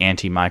of the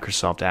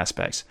anti-Microsoft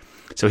aspects.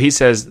 So he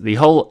says the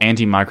whole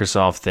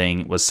anti-Microsoft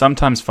thing was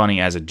sometimes funny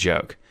as a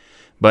joke,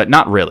 but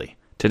not really.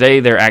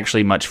 Today, they're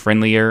actually much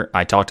friendlier.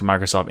 I talk to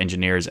Microsoft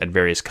engineers at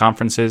various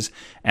conferences,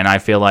 and I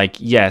feel like,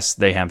 yes,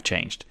 they have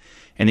changed.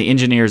 And the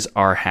engineers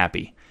are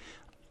happy.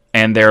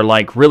 And they're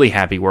like really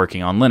happy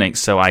working on Linux,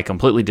 so I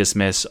completely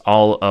dismiss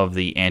all of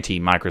the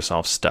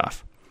anti-Microsoft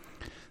stuff.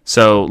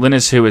 So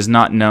Linus, who is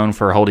not known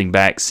for holding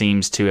back,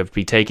 seems to have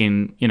been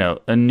taking,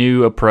 a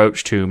new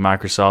approach to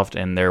Microsoft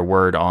and their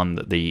word on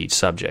the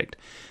subject.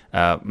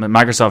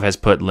 Microsoft has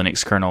put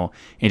Linux kernel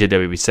into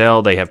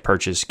WPCL. They have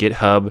purchased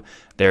GitHub.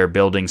 They're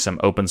building some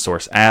open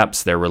source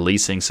apps. They're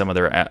releasing some of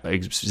their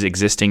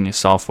existing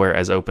software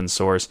as open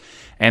source,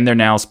 and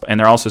they're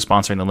also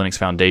sponsoring the Linux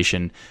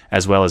Foundation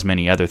as well as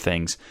many other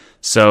things.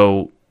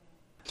 So,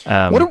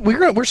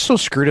 we're so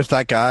screwed if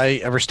that guy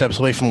ever steps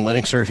away from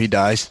Linux or if he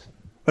dies.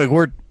 Like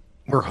we're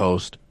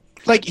hosed.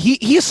 Like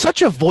he is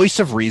such a voice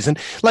of reason.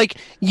 Like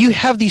you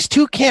have these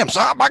two camps.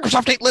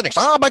 Microsoft hate Linux.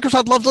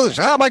 Microsoft loves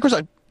Linux.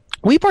 Microsoft.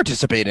 We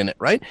participate in it,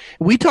 right?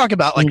 We talk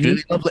about like, do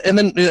they love,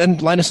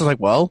 and Linus is like,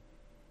 well,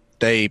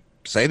 they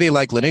say they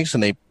like Linux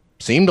and they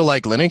seem to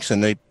like Linux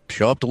and they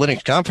show up to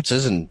Linux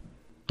conferences and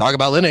talk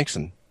about Linux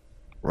and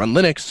run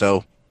Linux.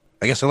 So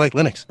I guess I like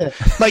Linux. Yeah.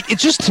 Like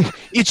it's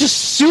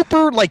just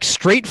super like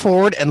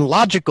straightforward and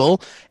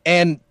logical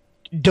and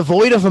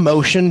devoid of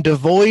emotion,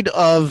 devoid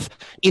of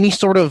any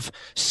sort of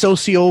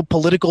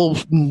socio-political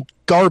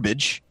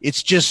garbage.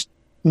 It's just,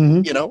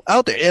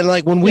 out there. And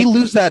like when we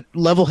lose that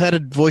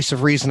level-headed voice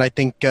of reason, I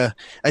think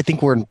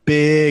we're in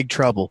big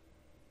trouble.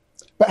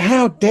 But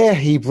how dare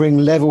he bring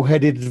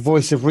level-headed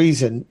voice of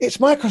reason? It's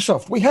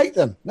Microsoft. We hate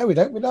them. No, we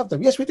don't. We love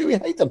them. Yes, we do. We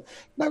hate them.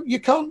 No, you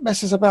can't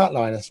mess us about,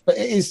 Linus. But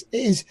it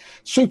is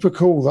super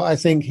cool that I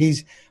think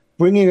he's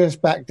bringing us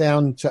back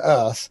down to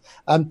earth.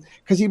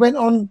 Because he went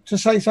on to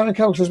say something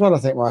else as well, I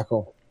think,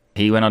 Michael.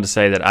 He went on to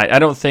say that I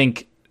don't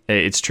think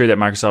it's true that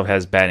Microsoft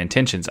has bad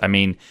intentions. I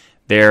mean,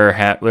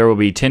 there will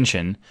be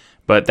tension,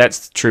 but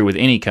that's true with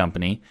any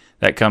company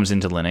that comes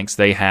into Linux.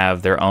 They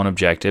have their own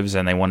objectives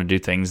and they want to do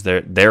things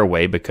their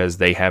way because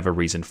they have a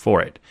reason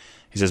for it.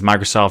 He says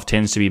Microsoft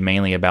tends to be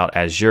mainly about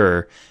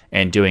Azure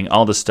and doing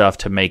all the stuff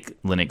to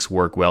make Linux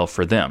work well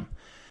for them.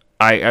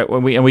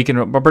 We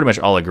can pretty much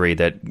all agree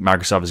that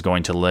Microsoft is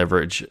going to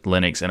leverage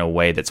Linux in a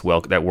way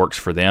that works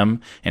for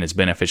them and is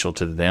beneficial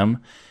to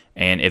them.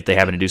 And if they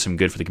happen to do some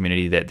good for the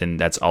community, then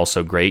that's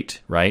also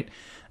great, right?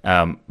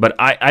 But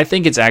I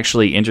think it's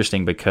actually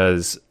interesting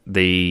because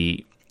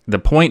the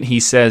point he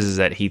says is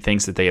that he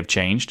thinks that they have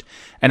changed.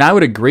 And I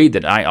would agree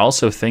that I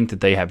also think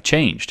that they have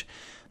changed.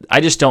 I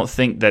just don't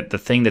think that the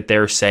thing that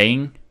they're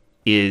saying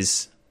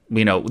is,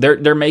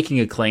 they're making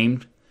a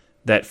claim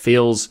that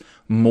feels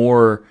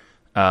more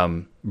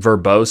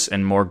verbose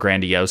and more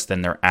grandiose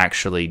than they're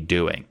actually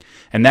doing.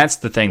 And that's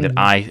the thing that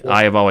I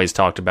have always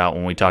talked about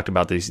when we talked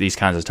about these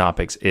kinds of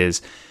topics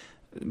is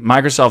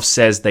Microsoft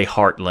says they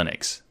heart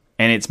Linux.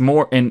 And it's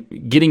more in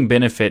getting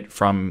benefit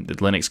from the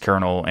Linux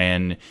kernel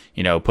and,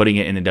 putting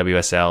it in the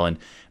WSL and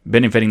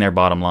benefiting their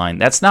bottom line.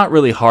 That's not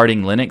really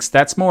hearting Linux.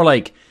 That's more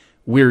like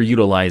we're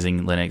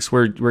utilizing Linux.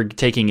 We're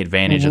taking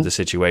advantage of the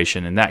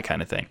situation and that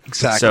kind of thing.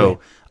 Exactly. So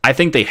I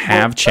think they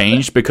have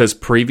changed because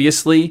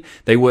previously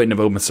they wouldn't have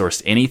open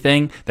sourced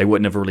anything. They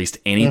wouldn't have released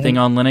anything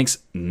on Linux.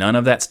 None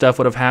of that stuff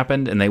would have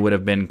happened, and they would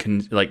have been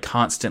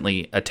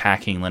constantly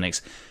attacking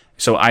Linux.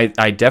 So I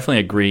definitely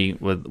agree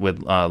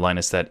with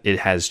Linus that it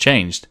has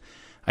changed.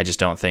 I just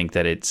don't think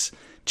that it's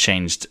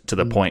changed to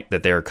the point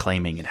that they're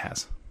claiming it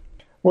has.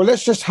 Well,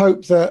 let's just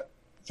hope that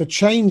the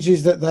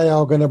changes that they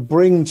are going to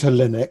bring to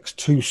Linux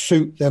to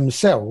suit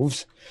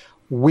themselves,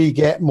 we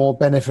get more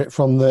benefit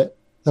from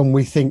than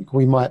we think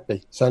we might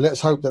be. So let's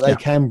hope that they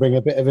can bring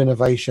a bit of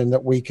innovation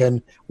that we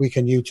can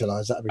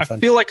utilize. That'd be fun. I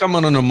feel like I'm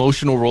on an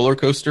emotional roller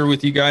coaster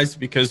with you guys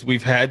because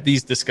we've had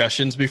these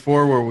discussions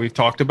before where we've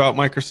talked about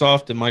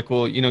Microsoft, and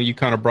Michael, you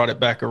kind of brought it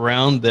back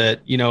around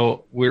that,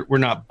 we're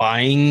not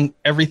buying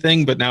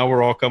everything, but now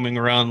we're all coming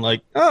around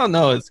like, oh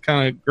no, it's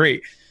kind of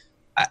great.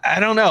 I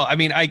don't know. I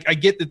mean, I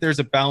get that there's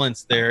a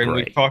balance there, and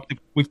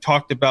we've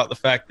talked about the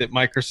fact that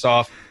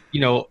Microsoft,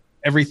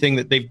 everything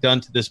that they've done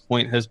to this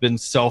point has been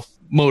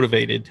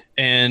self-motivated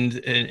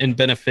and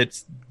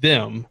benefits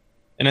them.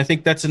 And I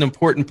think that's an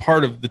important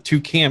part of the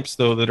two camps,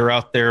 though, that are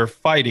out there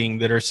fighting,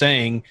 that are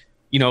saying,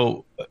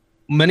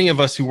 many of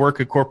us who work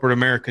at corporate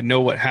America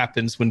know what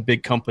happens when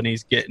big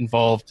companies get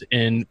involved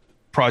in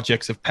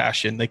projects of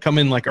passion. They come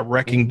in like a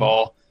wrecking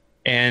ball,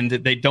 and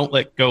they don't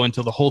let go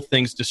until the whole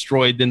thing's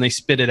destroyed. Then they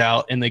spit it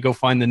out and they go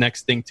find the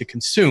next thing to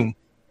consume.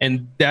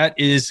 And that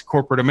is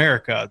corporate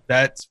America.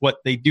 That's what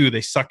they do.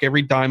 They suck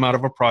every dime out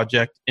of a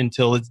project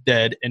until it's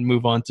dead and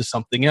move on to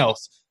something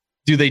else.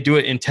 Do they do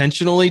it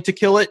intentionally to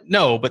kill it?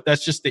 No, but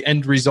that's just the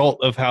end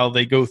result of how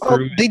they go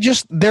through.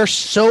 They're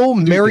so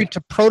married to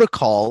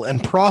protocol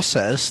and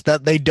process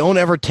that they don't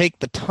ever take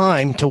the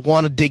time to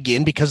want to dig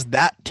in, because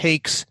that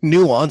takes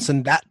nuance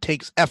and that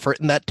takes effort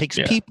and that takes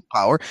people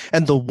power.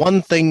 And the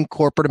one thing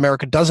corporate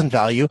America doesn't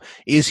value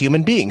is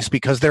human beings,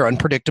 because they're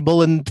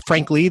unpredictable and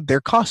frankly, they're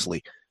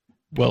costly.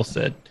 Well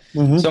said.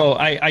 Mm-hmm. So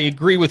I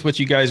agree with what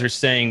you guys are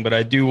saying, but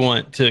I do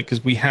want to,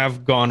 because we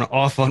have gone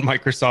off on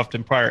Microsoft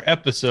in prior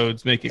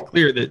episodes, make it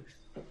clear that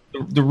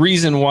the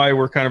reason why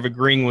we're kind of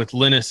agreeing with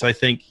Linus, I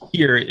think,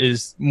 here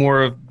is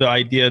more of the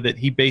idea that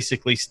he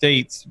basically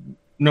states,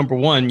 number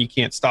one, you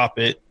can't stop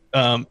it.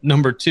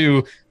 Number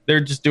two, they're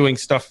just doing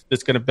stuff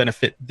that's going to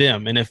benefit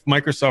them. And if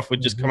Microsoft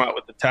would just come out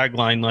with the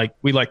tagline like,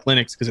 we like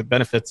Linux because it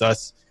benefits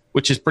us,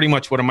 which is pretty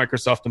much what a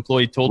Microsoft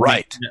employee told me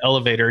in the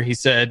elevator. He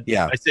said,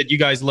 I said, you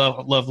guys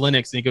love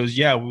Linux. And he goes,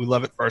 yeah, we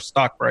love it for our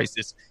stock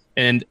prices.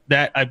 And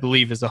that, I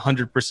believe, is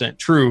 100%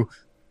 true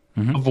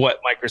of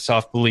what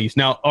Microsoft believes.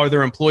 Now, are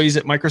there employees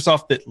at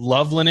Microsoft that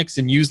love Linux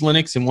and use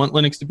Linux and want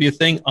Linux to be a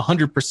thing?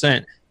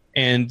 100%.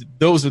 And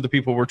those are the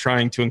people we're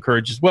trying to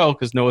encourage as well,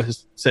 because Noah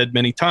has said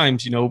many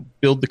times,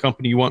 build the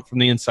company you want from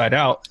the inside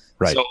out.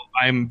 Right. So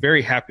I'm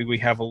very happy we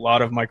have a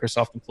lot of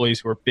Microsoft employees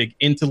who are big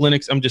into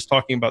Linux. I'm just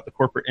talking about the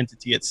corporate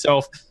entity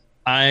itself.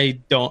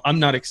 I'm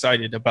not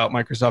excited about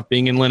Microsoft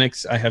being in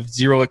Linux. I have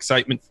zero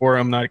excitement for it.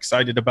 I'm not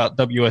excited about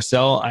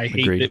WSL. I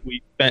hate that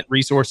we spent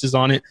resources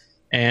on it,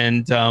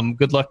 and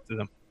good luck to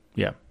them.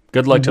 Yeah.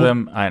 Good luck to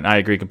them. I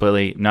agree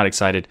completely. Not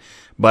excited.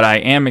 But I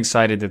am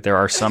excited that there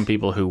are some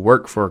people who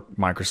work for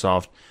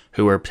Microsoft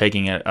who are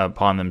taking it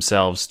upon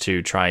themselves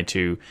to try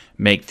to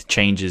make the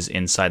changes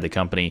inside the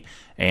company.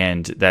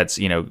 And that's,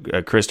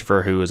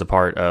 Christopher, who is a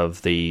part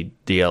of the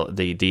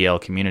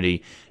DL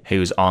community,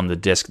 who's on the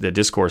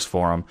Discourse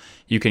forum.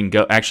 You can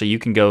go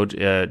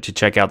to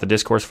check out the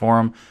Discourse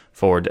forum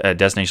for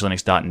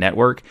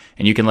destinationlinux.network,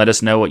 and you can let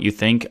us know what you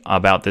think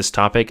about this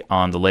topic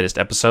on the latest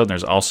episode. And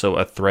there's also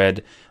a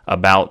thread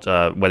about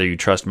whether you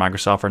trust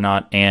Microsoft or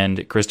not.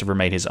 And Christopher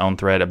made his own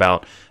thread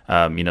about,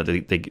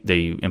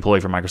 the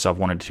employee from Microsoft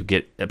wanted to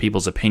get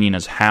people's opinion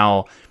as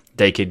how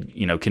they could,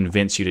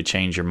 convince you to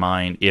change your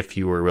mind if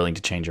you were willing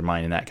to change your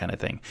mind and that kind of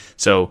thing.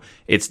 So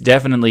it's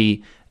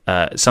definitely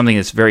something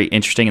that's very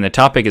interesting, and the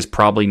topic is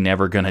probably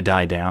never going to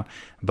die down,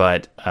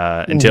 but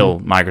until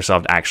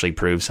Microsoft actually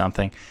proves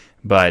something.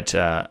 But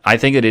I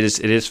think that it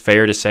is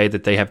fair to say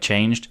that they have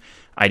changed.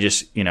 I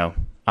just,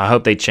 I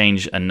hope they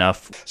change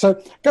enough.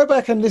 So go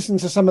back and listen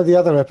to some of the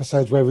other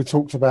episodes where we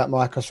talked about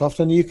Microsoft,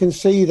 and you can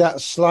see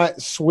that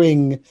slight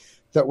swing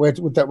that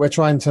we're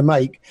trying to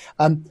make.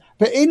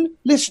 But in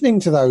listening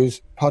to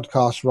those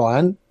podcasts,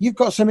 Ryan, you've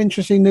got some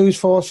interesting news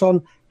for us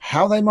on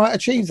how they might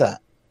achieve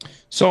that.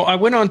 So I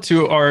went on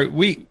to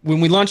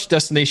when we launched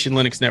Destination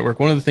Linux Network,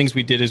 one of the things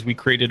we did is we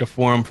created a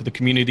forum for the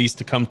communities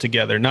to come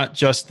together, not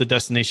just the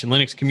Destination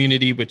Linux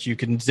community, but you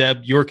can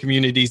Zeb your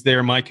communities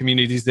there, my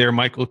communities there,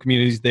 Michael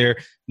communities there,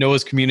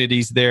 Noah's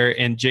communities there,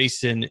 and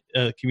Jason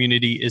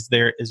community is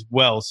there as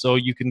well. So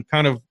you can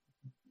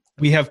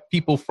we have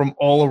people from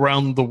all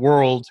around the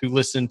world who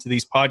listen to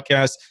these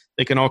podcasts.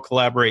 They can all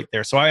collaborate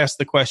there. So I asked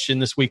the question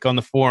this week on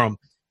the forum,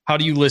 how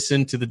do you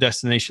listen to the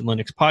Destination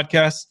Linux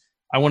podcast?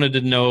 I wanted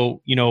to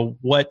know,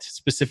 what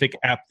specific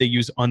app they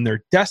use on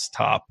their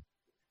desktop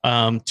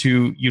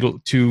to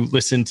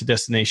listen to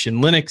Destination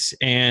Linux.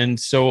 And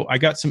so I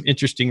got some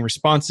interesting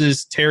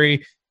responses.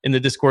 Terry in the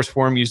Discourse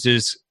forum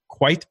uses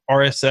Quite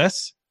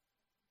RSS.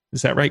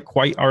 Is that right?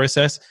 Quite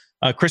RSS.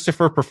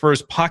 Christopher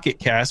prefers Pocket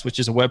Cast, which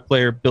is a web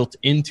player built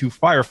into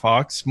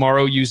Firefox.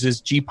 Mauro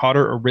uses Gpotter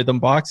or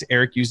Rhythmbox.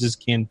 Eric uses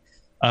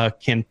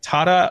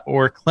Cantata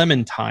or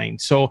Clementine.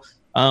 So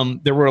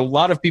there were a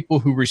lot of people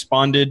who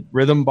responded.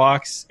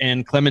 Rhythmbox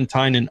and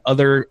Clementine and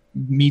other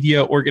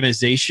media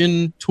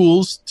organization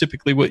tools,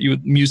 typically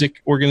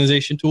music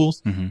organization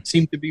tools,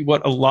 seem to be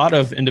what a lot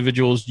of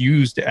individuals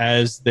used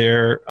as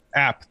their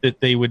app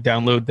that they would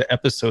download the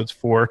episodes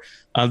for.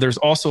 There's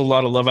also a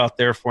lot of love out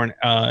there for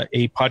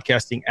a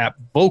podcasting app,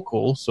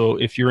 Vocal. So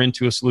if you're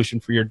into a solution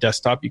for your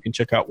desktop, you can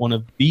check out one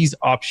of these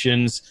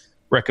options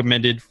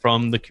recommended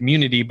from the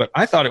community. But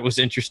I thought it was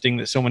interesting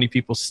that so many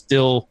people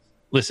still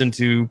listen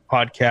to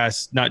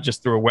podcasts not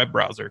just through a web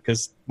browser,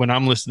 because when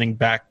I'm listening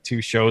back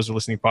to shows or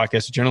listening to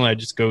podcasts, generally I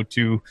just go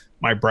to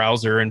my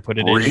browser and put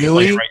it in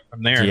right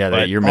from there. Yeah,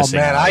 but you're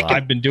missing.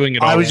 I've been doing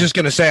it all. I was just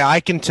going to say,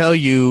 I can tell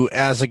you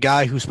as a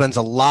guy who spends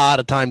a lot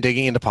of time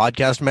digging into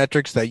podcast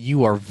metrics that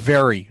you are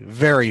very,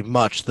 very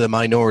much the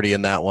minority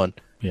in that one.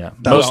 Yeah,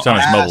 most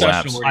times mobile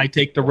apps. I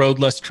take the road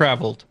less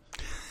traveled.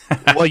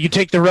 Well, you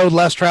take the road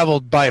less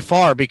traveled by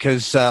far,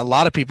 because a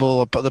lot of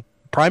people, the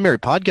primary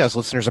podcast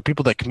listeners are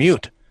people that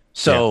commute.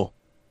 So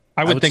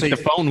I would think the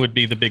phone would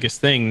be the biggest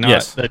thing,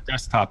 not the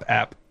desktop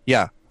app.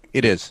 Yeah,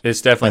 it is.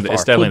 It's definitely the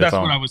phone. That's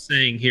what I was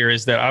saying here,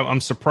 is that I'm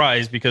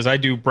surprised, because I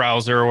do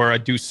browser or I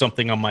do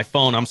something on my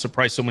phone. I'm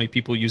surprised so many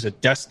people use a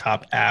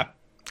desktop app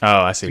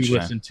I see to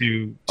listen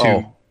to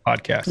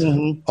podcasts.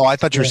 Mm-hmm. Oh, I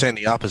thought you were saying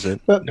the opposite.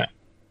 But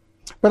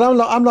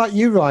I'm like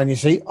you, Ryan. You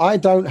see, I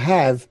don't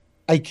have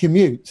a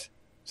commute.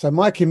 So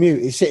my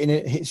commute is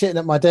sitting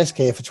at my desk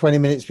here for 20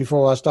 minutes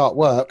before I start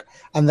work,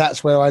 and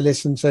that's where I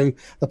listen to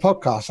the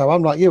podcast. So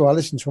I'm like you, I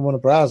listen to them on a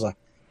browser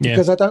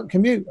because I don't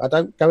commute. I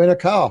don't go in a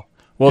car.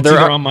 Well,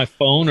 they're on my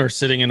phone or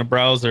sitting in a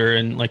browser,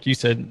 and like you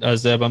said,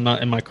 Zeb, I'm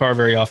not in my car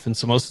very often,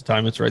 so most of the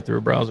time it's right through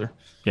a browser.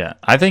 Yeah,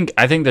 I think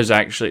there's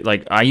actually,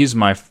 like, I use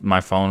my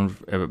phone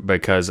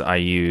because I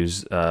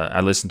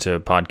listen to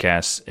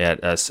podcasts at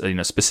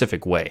a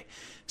specific way.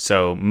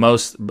 So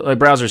most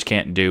browsers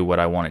can't do what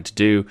I want it to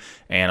do,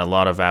 and a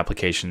lot of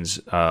applications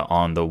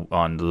on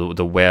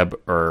the web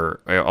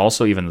or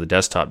also even the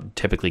desktop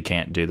typically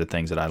can't do the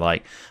things that I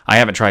like. I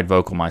haven't tried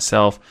Vocal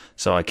myself,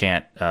 so I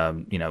can't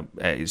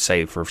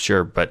say for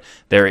sure. But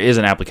there is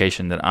an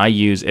application that I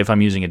use if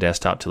I'm using a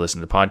desktop to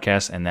listen to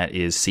podcasts, and that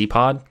is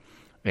CPod,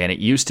 and it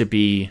used to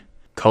be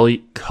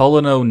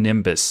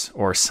Colononimbus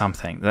or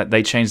something. That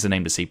they changed the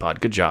name to CPod.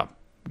 Good job,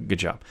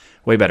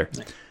 way better.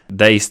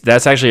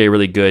 That's actually a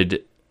really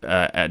good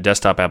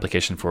desktop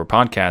application for a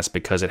podcast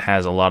because it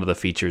has a lot of the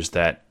features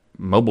that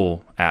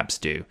mobile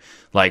apps do.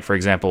 Like, for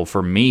example,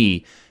 for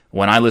me,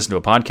 when I listen to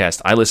a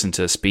podcast, I listen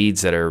to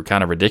speeds that are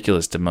kind of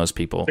ridiculous to most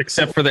people.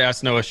 Except for the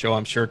Ask Noah show,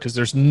 I'm sure, because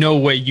there's no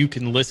way you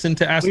can listen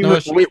to Ask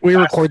Noah show. We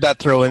record that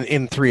through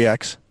in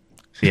 3x.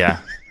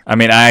 Yeah. I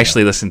mean, I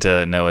actually listen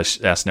to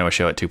Ask Noah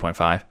show at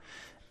 2.5.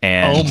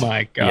 And oh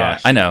my gosh. Yeah,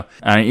 I know.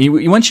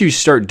 Once you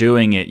start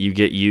doing it, you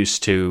get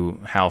used to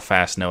how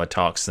fast Noah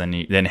talks.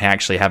 Then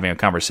actually having a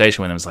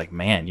conversation with him is like,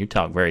 man, you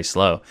talk very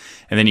slow.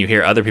 And then you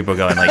hear other people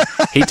going like,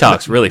 he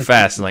talks really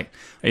fast. And like,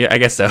 yeah, I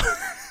guess so.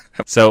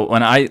 So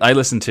when I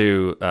listen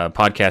to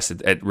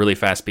podcasts at really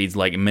fast speeds,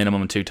 like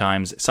minimum 2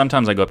 times,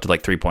 sometimes I go up to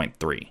like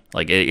 3.3.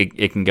 Like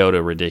it can go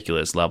to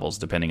ridiculous levels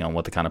depending on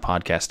what the kind of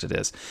podcast it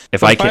is.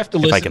 If I can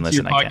listen to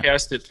your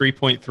podcast at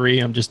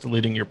 3.3, I'm just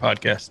deleting your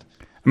podcast.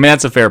 I mean,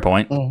 that's a fair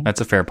point. Mm-hmm. That's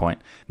a fair point.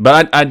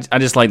 But I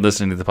just like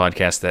listening to the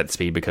podcast at that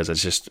speed because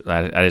it's just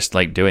I just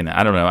like doing that.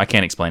 I don't know. I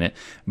can't explain it.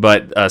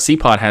 But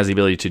CPod has the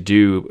ability to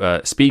do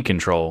speed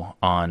control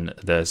on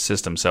the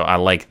system, so I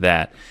like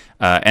that.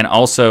 And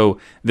also,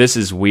 this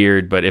is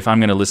weird, but if I'm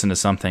going to listen to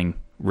something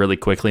really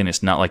quickly and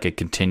it's not like a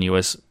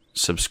continuous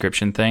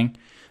subscription thing,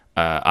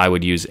 I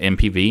would use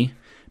MPV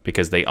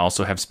because they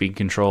also have speed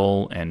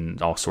control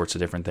and all sorts of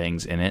different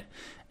things in it.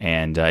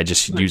 And I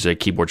just use a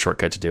keyboard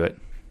shortcut to do it.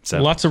 So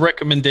lots of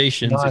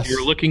recommendations. Nice. If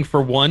you're looking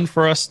for one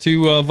for us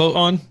to vote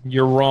on,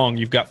 you're wrong.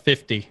 You've got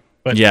 50.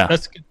 But yeah,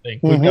 that's a good thing.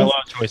 Mm-hmm. We've got a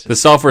lot of choices. The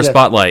software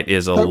spotlight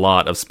is a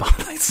lot of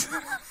spotlights.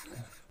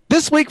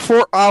 This week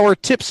for our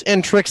tips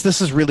and tricks,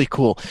 this is really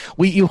cool.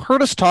 You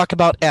heard us talk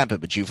about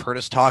AppImage. You've heard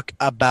us talk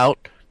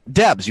about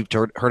DEBs. You've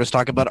heard us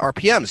talk about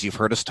RPMs. You've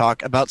heard us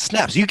talk about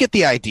snaps. You get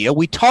the idea.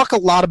 We talk a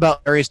lot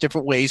about various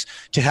different ways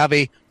to have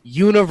a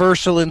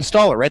universal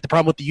installer, right? The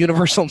problem with the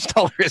universal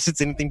installer is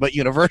it's anything but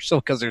universal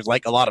because there's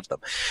like a lot of them.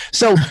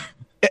 So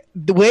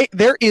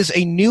there is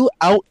a new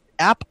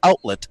app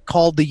outlet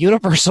called the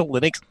Universal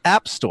Linux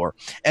App Store.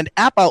 And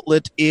App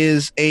Outlet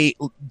is a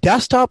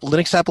desktop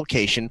Linux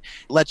application.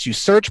 It lets you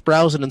search,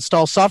 browse, and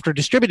install software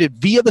distributed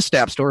via the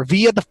Snap Store,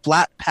 via the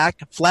Flatpak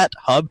Flat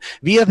Hub,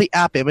 via the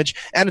AppImage,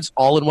 and it's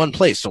all in one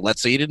place. So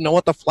let's say you didn't know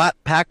what the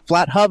Flatpak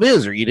Flat Hub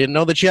is, or you didn't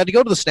know that you had to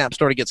go to the Snap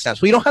Store to get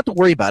snaps. Well, you don't have to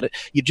worry about it.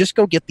 You just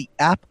go get the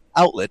App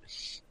Outlet.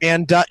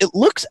 And it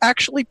looks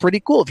actually pretty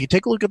cool. If you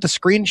take a look at the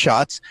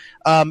screenshots,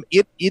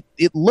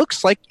 it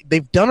looks like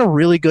they've done a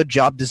really good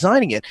job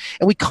designing it.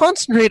 And we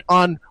concentrate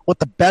on what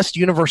the best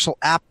universal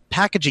app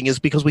packaging is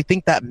because we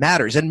think that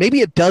matters. And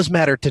maybe it does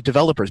matter to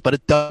developers, but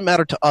it doesn't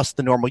matter to us,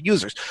 the normal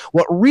users.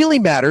 What really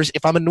matters,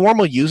 if I'm a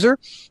normal user,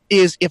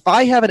 is if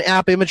I have an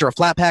AppImage or a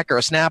Flatpak or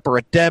a Snap or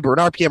a DEB or an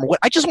RPM, or what,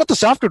 I just want the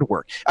software to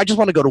work. I just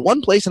want to go to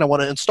one place and I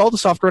want to install the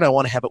software and I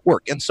want to have it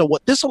work. And so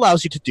what this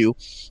allows you to do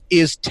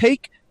is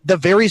take the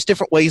various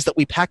different ways that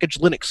we package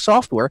Linux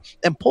software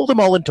and pull them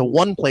all into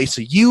one place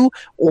so you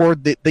or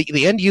the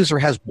end user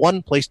has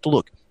one place to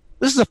look.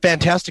 This is a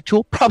fantastic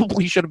tool.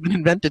 Probably should have been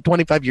invented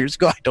 25 years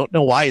ago. I don't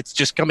know why it's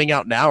just coming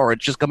out now or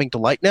it's just coming to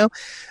light now.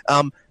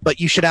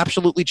 But you should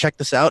absolutely check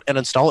this out and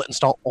install it.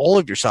 Install all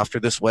of your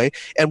software this way.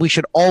 And we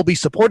should all be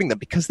supporting them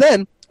because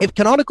then if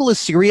Canonical is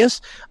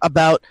serious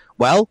about,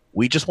 well,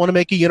 we just want to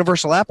make a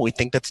universal app and we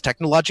think that's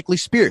technologically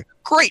superior,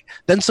 great.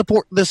 Then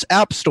support this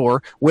app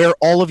store where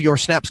all of your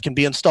snaps can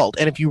be installed.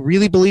 And if you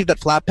really believe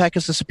that Flatpak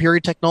is a superior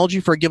technology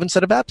for a given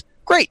set of apps,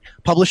 great.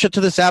 Publish it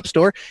to this app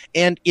store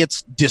and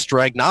it's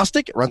distro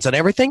agnostic. It runs on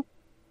everything.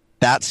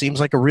 That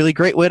seems like a really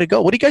great way to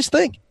go. What do you guys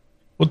think?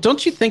 Well,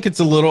 don't you think it's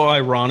a little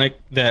ironic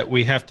that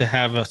we have to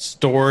have a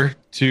store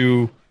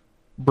to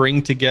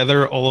bring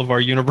together all of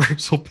our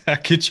universal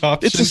package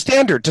options? It's a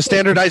standard to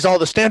standardize all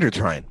the standards,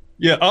 Ryan.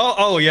 Yeah.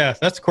 Oh yeah.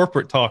 That's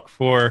corporate talk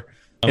for.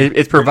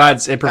 It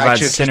provides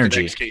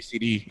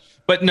synergy.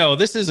 But no,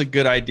 this is a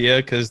good idea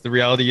because the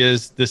reality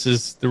is this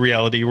is the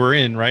reality we're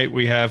in, right?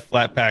 We have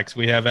Flatpaks,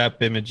 we have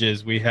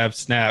AppImages, we have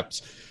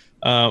Snaps,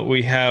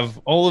 we have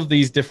all of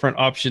these different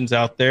options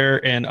out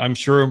there, and I'm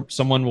sure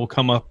someone will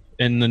come up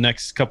in the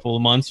next couple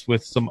of months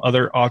with some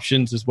other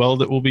options as well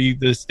that will be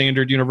the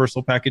standard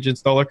universal package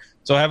installer.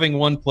 So having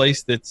one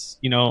place that's,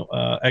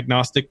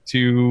 agnostic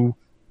to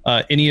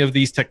any of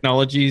these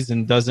technologies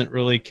and doesn't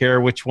really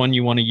care which one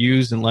you want to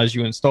use and lets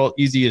you install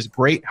easy is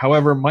great.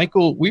 However,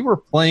 Michael, we were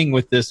playing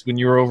with this when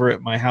you were over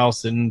at my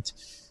house, and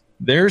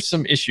there's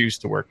some issues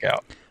to work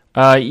out.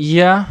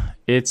 Yeah,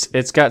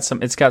 it's got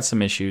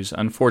some issues,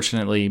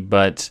 unfortunately,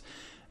 but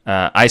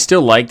I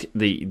still liked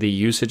the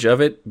usage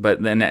of it.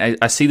 But then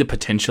I see the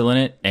potential in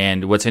it.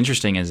 And what's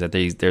interesting is that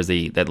there's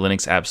that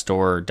Linux App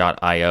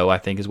Store.io, I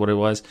think is what it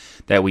was,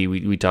 that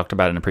we talked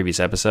about in a previous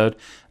episode.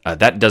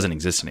 That doesn't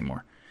exist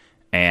anymore.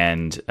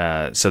 And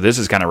so this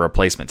is kind of a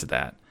replacement to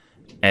that.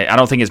 And I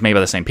don't think it's made by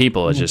the same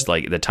people. It's just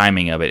like the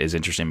timing of it is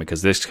interesting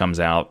because this comes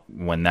out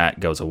when that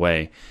goes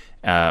away.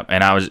 I'm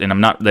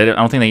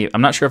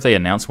not sure if they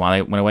announced why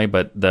they went away,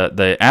 but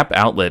the app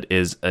outlet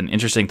is an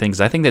interesting thing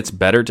because I think it's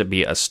better to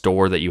be a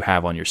store that you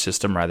have on your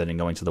system rather than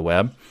going to the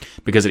web,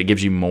 because it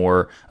gives you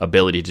more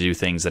ability to do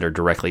things that are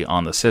directly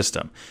on the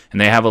system.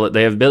 And they have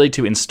ability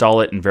to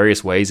install it in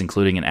various ways,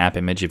 including an app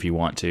image if you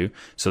want to.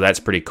 So that's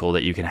pretty cool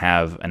that you can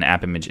have an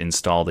app image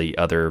install the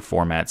other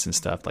formats and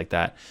stuff like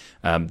that.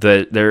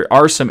 There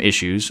are some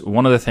issues.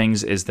 One of the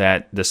things is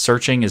that the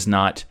searching is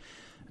not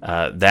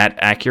that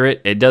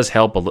accurate. It does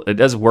help. It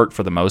does work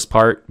for the most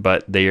part,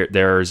 but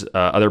there's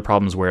other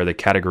problems where the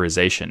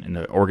categorization and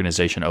the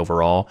organization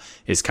overall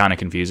is kind of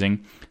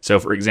confusing. So,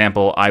 for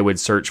example, I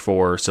would search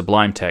for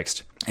Sublime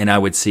Text, and I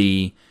would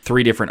see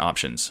 3 different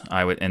options.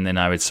 I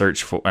would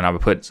search for, and I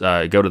would put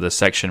go to the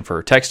section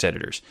for text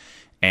editors,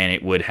 and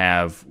it would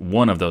have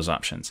one of those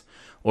options.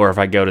 Or if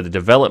I go to the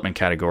development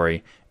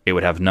category, it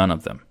would have none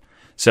of them.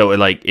 So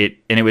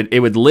it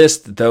would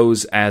list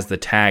those as the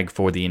tag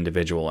for the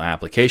individual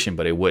application,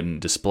 but it wouldn't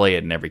display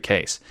it in every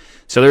case.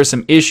 So there's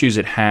some issues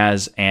it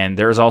has, and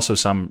there's also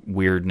some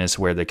weirdness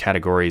where the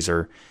categories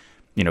are,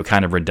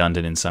 kind of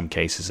redundant in some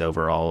cases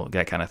overall,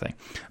 that kind of thing.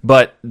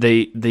 But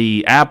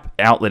the app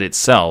outlet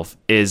itself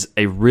is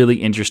a really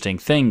interesting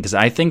thing because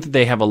I think that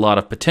they have a lot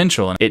of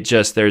potential, and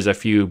there's a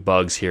few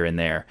bugs here and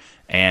there.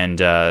 And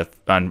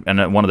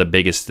one of the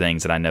biggest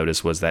things that I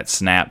noticed was that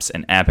snaps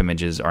and app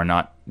images are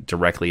not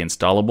directly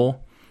installable.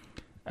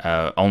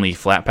 Only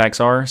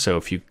Flatpaks are. So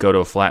if you go to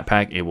a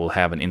Flatpak, it will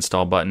have an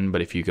install button,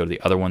 but if you go to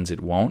the other ones,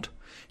 it won't.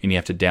 And you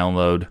have to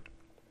download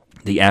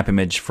the app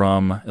image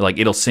from,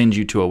 it'll send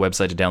you to a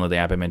website to download the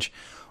app image,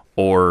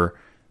 or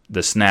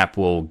the snap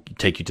will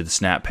take you to the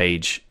snap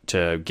page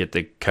to get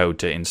the code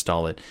to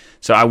install it.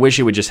 So I wish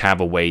it would just have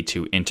a way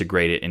to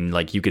integrate it, and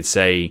you could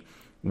say,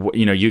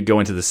 you go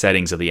into the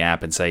settings of the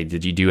app and say,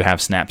 did you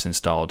have snaps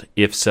installed?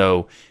 If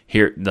so,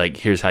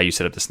 here's how you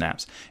set up the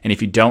snaps. And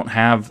if you don't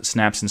have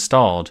snaps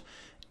installed,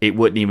 it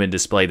wouldn't even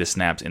display the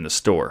snaps in the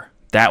store.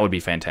 That would be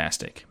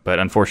fantastic. But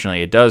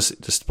unfortunately, it does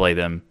display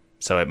them,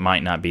 so it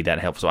might not be that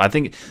helpful. So I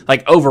think,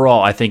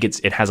 overall, I think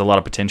it has a lot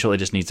of potential. It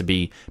just needs to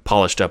be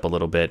polished up a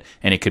little bit,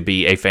 and it could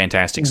be a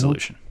fantastic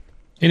solution.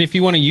 And if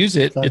you want to use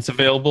it, it's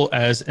available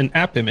as an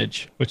app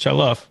image, which I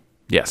love.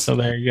 Yes. So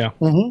there you go.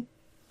 Mm-hmm.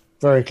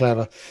 Very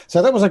clever.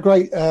 So that was a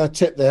great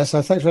tip there.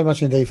 So thanks very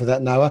much indeed for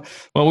that, Noah.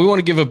 Well, we want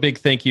to give a big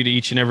thank you to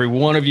each and every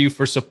one of you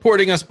for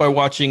supporting us by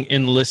watching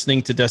and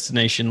listening to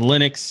Destination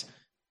Linux.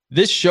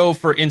 This show,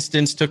 for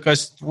instance, took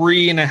us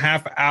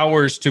 3.5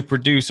 hours to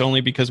produce only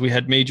because we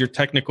had major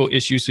technical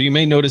issues. So you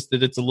may notice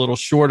that it's a little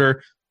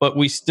shorter, but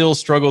we still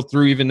struggled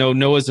through, even though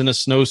Noah's in a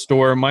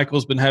snowstorm.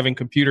 Michael's been having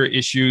computer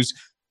issues.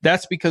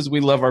 That's because we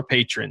love our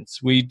patrons.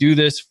 We do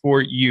this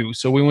for you.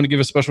 So we want to give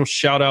a special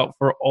shout out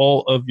for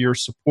all of your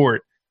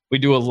support. We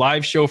do a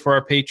live show for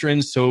our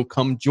patrons, so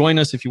come join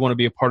us if you want to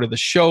be a part of the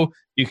show.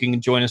 You can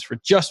join us for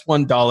just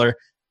 $1.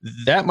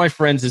 That, my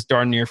friends, is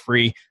darn near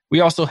free.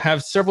 We also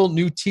have several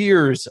new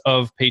tiers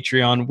of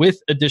Patreon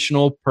with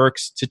additional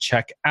perks to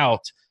check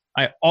out.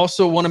 I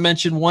also want to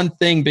mention one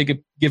thing,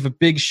 give a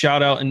big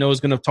shout out, and Noah's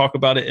going to talk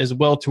about it as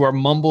well, to our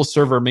Mumble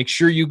server. Make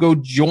sure you go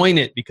join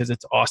it because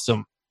it's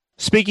awesome.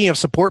 Speaking of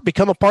support,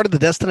 become a part of the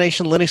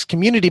Destination Linux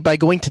community by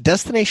going to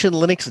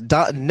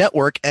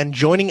destinationlinux.network and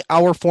joining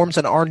our forums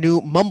and our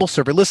new Mumble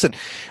server. Listen,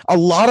 a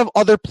lot of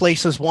other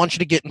places want you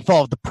to get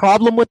involved. The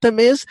problem with them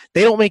is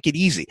they don't make it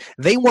easy.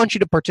 They want you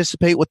to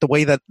participate with the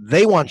way that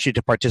they want you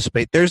to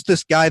participate. There's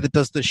this guy that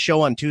does this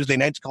show on Tuesday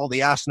nights called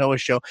the Ask Noah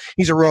Show.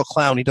 He's a real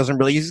clown.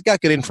 He's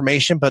got good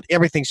information, but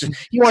everything's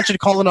just, he wants you to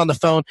call in on the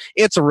phone.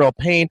 It's a real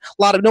pain.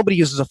 Nobody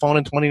uses a phone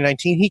in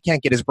 2019. He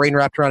can't get his brain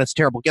wrapped around. It's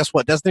terrible. Guess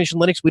what? Destination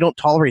Linux, we don't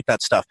tolerate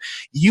that stuff.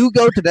 You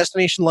go to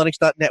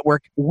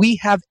destinationlinux.network. We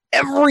have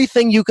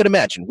everything you could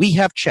imagine. We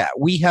have chat.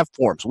 We have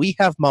forums. We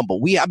have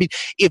Mumble.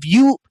 If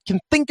you can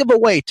think of a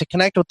way to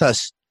connect with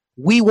us,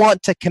 we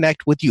want to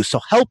connect with you. So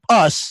help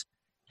us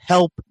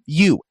help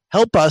you.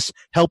 help us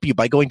help you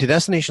by going to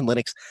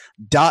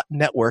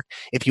destinationlinux.network.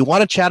 If you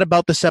want to chat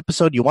about this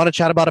episode, you want to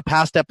chat about a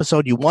past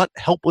episode, you want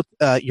help with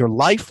your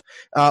life,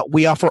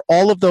 we offer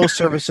all of those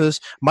services.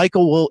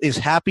 Michael is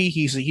happy.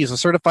 He's a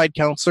certified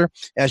counselor.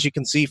 As you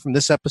can see from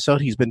this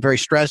episode, he's been very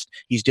stressed.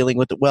 He's dealing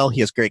with it well.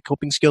 He has great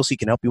coping skills. He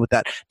can help you with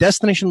that.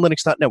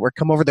 DestinationLinux.network.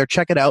 Come over there,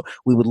 check it out.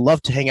 We would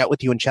love to hang out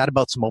with you and chat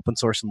about some open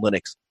source and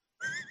Linux.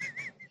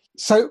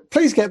 So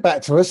please get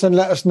back to us and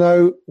let us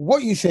know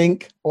what you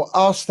think or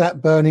ask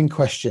that burning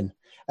question.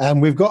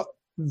 We've got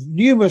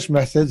numerous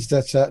methods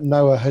that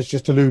Noah has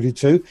just alluded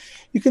to.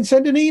 You can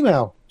send an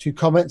email to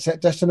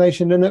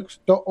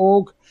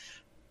comments@destinationlinux.org,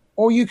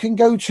 or you can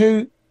go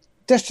to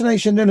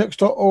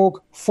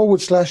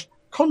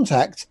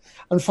destinationlinux.org/contact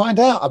and find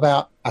out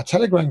about our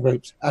Telegram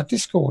groups, our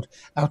Discord,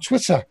 our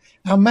Twitter,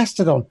 our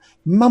Mastodon,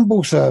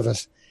 Mumble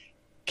servers.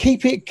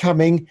 Keep it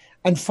coming.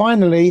 And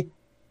finally,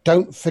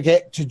 don't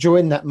forget to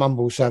join that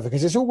Mumble server,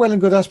 because it's all well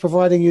and good us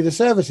providing you the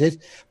services,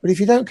 but if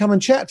you don't come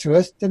and chat to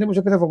us, then it was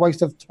a bit of a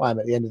waste of time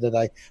at the end of the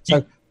day.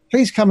 So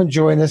please come and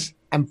join us,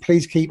 and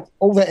please keep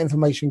all that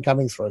information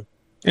coming through.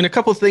 And a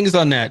couple of things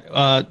on that.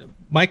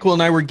 Michael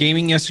and I were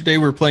gaming yesterday.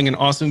 We were playing an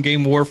awesome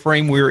game,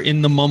 Warframe. We were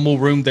in the Mumble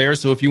room there.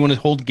 So if you want to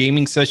hold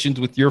gaming sessions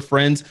with your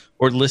friends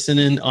or listen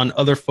in on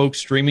other folks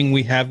streaming,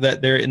 we have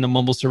that there in the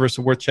Mumble server,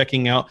 so worth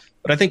checking out.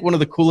 But I think one of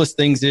the coolest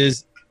things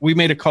is we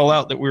made a call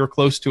out that we were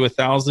close to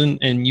 1,000,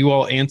 and you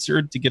all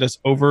answered to get us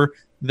over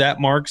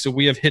that mark. So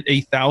we have hit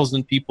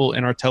 1,000 people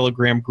in our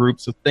Telegram group.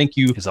 So thank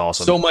you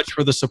so much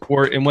for the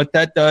support. And what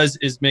that does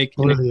is make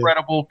an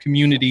incredible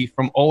community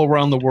from all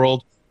around the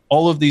world,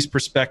 all of these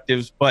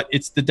perspectives, but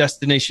it's the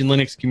Destination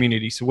Linux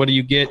community. So what do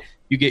you get?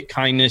 You get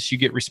kindness, you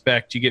get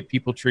respect, you get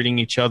people treating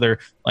each other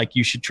like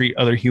you should treat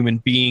other human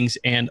beings,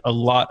 and a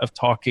lot of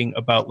talking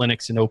about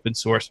Linux and open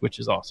source, which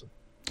is awesome.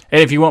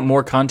 And if you want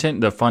more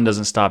content, the fun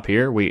doesn't stop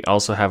here. We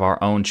also have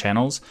our own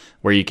channels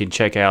where you can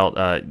check out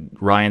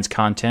Ryan's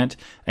content,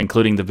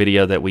 including the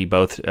video that we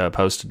both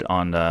posted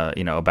on,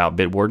 about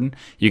Bitwarden.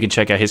 You can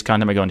check out his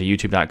content by going to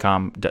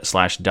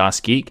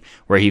youtube.com/DasGeek,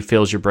 where he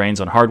fills your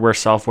brains on hardware,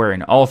 software,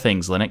 and all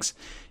things Linux.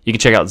 You can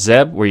check out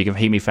Zeb, where you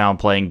can be found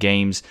playing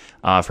games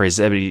for his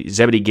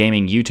Zebedee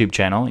Gaming YouTube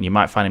channel, and you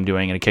might find him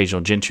doing an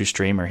occasional Gentoo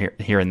stream or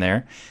here and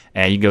there.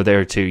 And you can go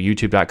there to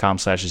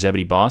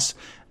youtube.com/ZebedeeBoss.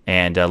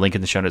 And link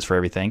in the show notes for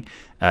everything.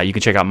 You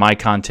can check out my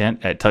content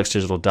at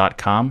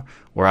tuxdigital.com,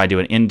 where I do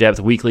an in-depth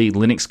weekly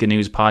Linux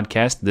GNUs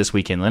podcast, This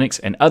Week in Linux,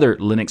 and other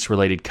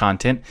Linux-related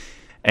content.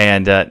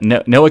 And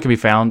Noah can be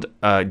found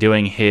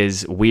doing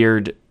his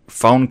weird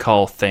phone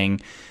call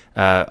thing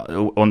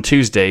on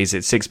Tuesdays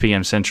at 6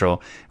 p.m.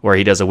 Central, where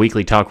he does a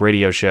weekly talk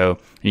radio show.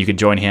 And you can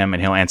join him,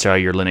 and he'll answer all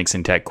your Linux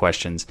and tech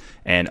questions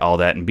and all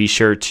that. And be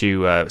sure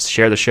to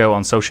share the show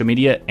on social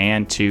media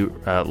and to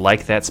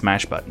like that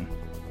smash button.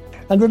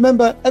 And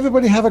remember,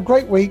 everybody have a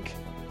great week,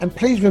 and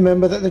please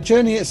remember that the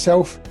journey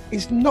itself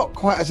is not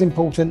quite as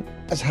important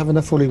as having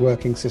a fully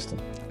working system.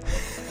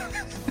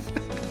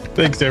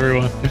 Thanks,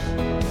 everyone.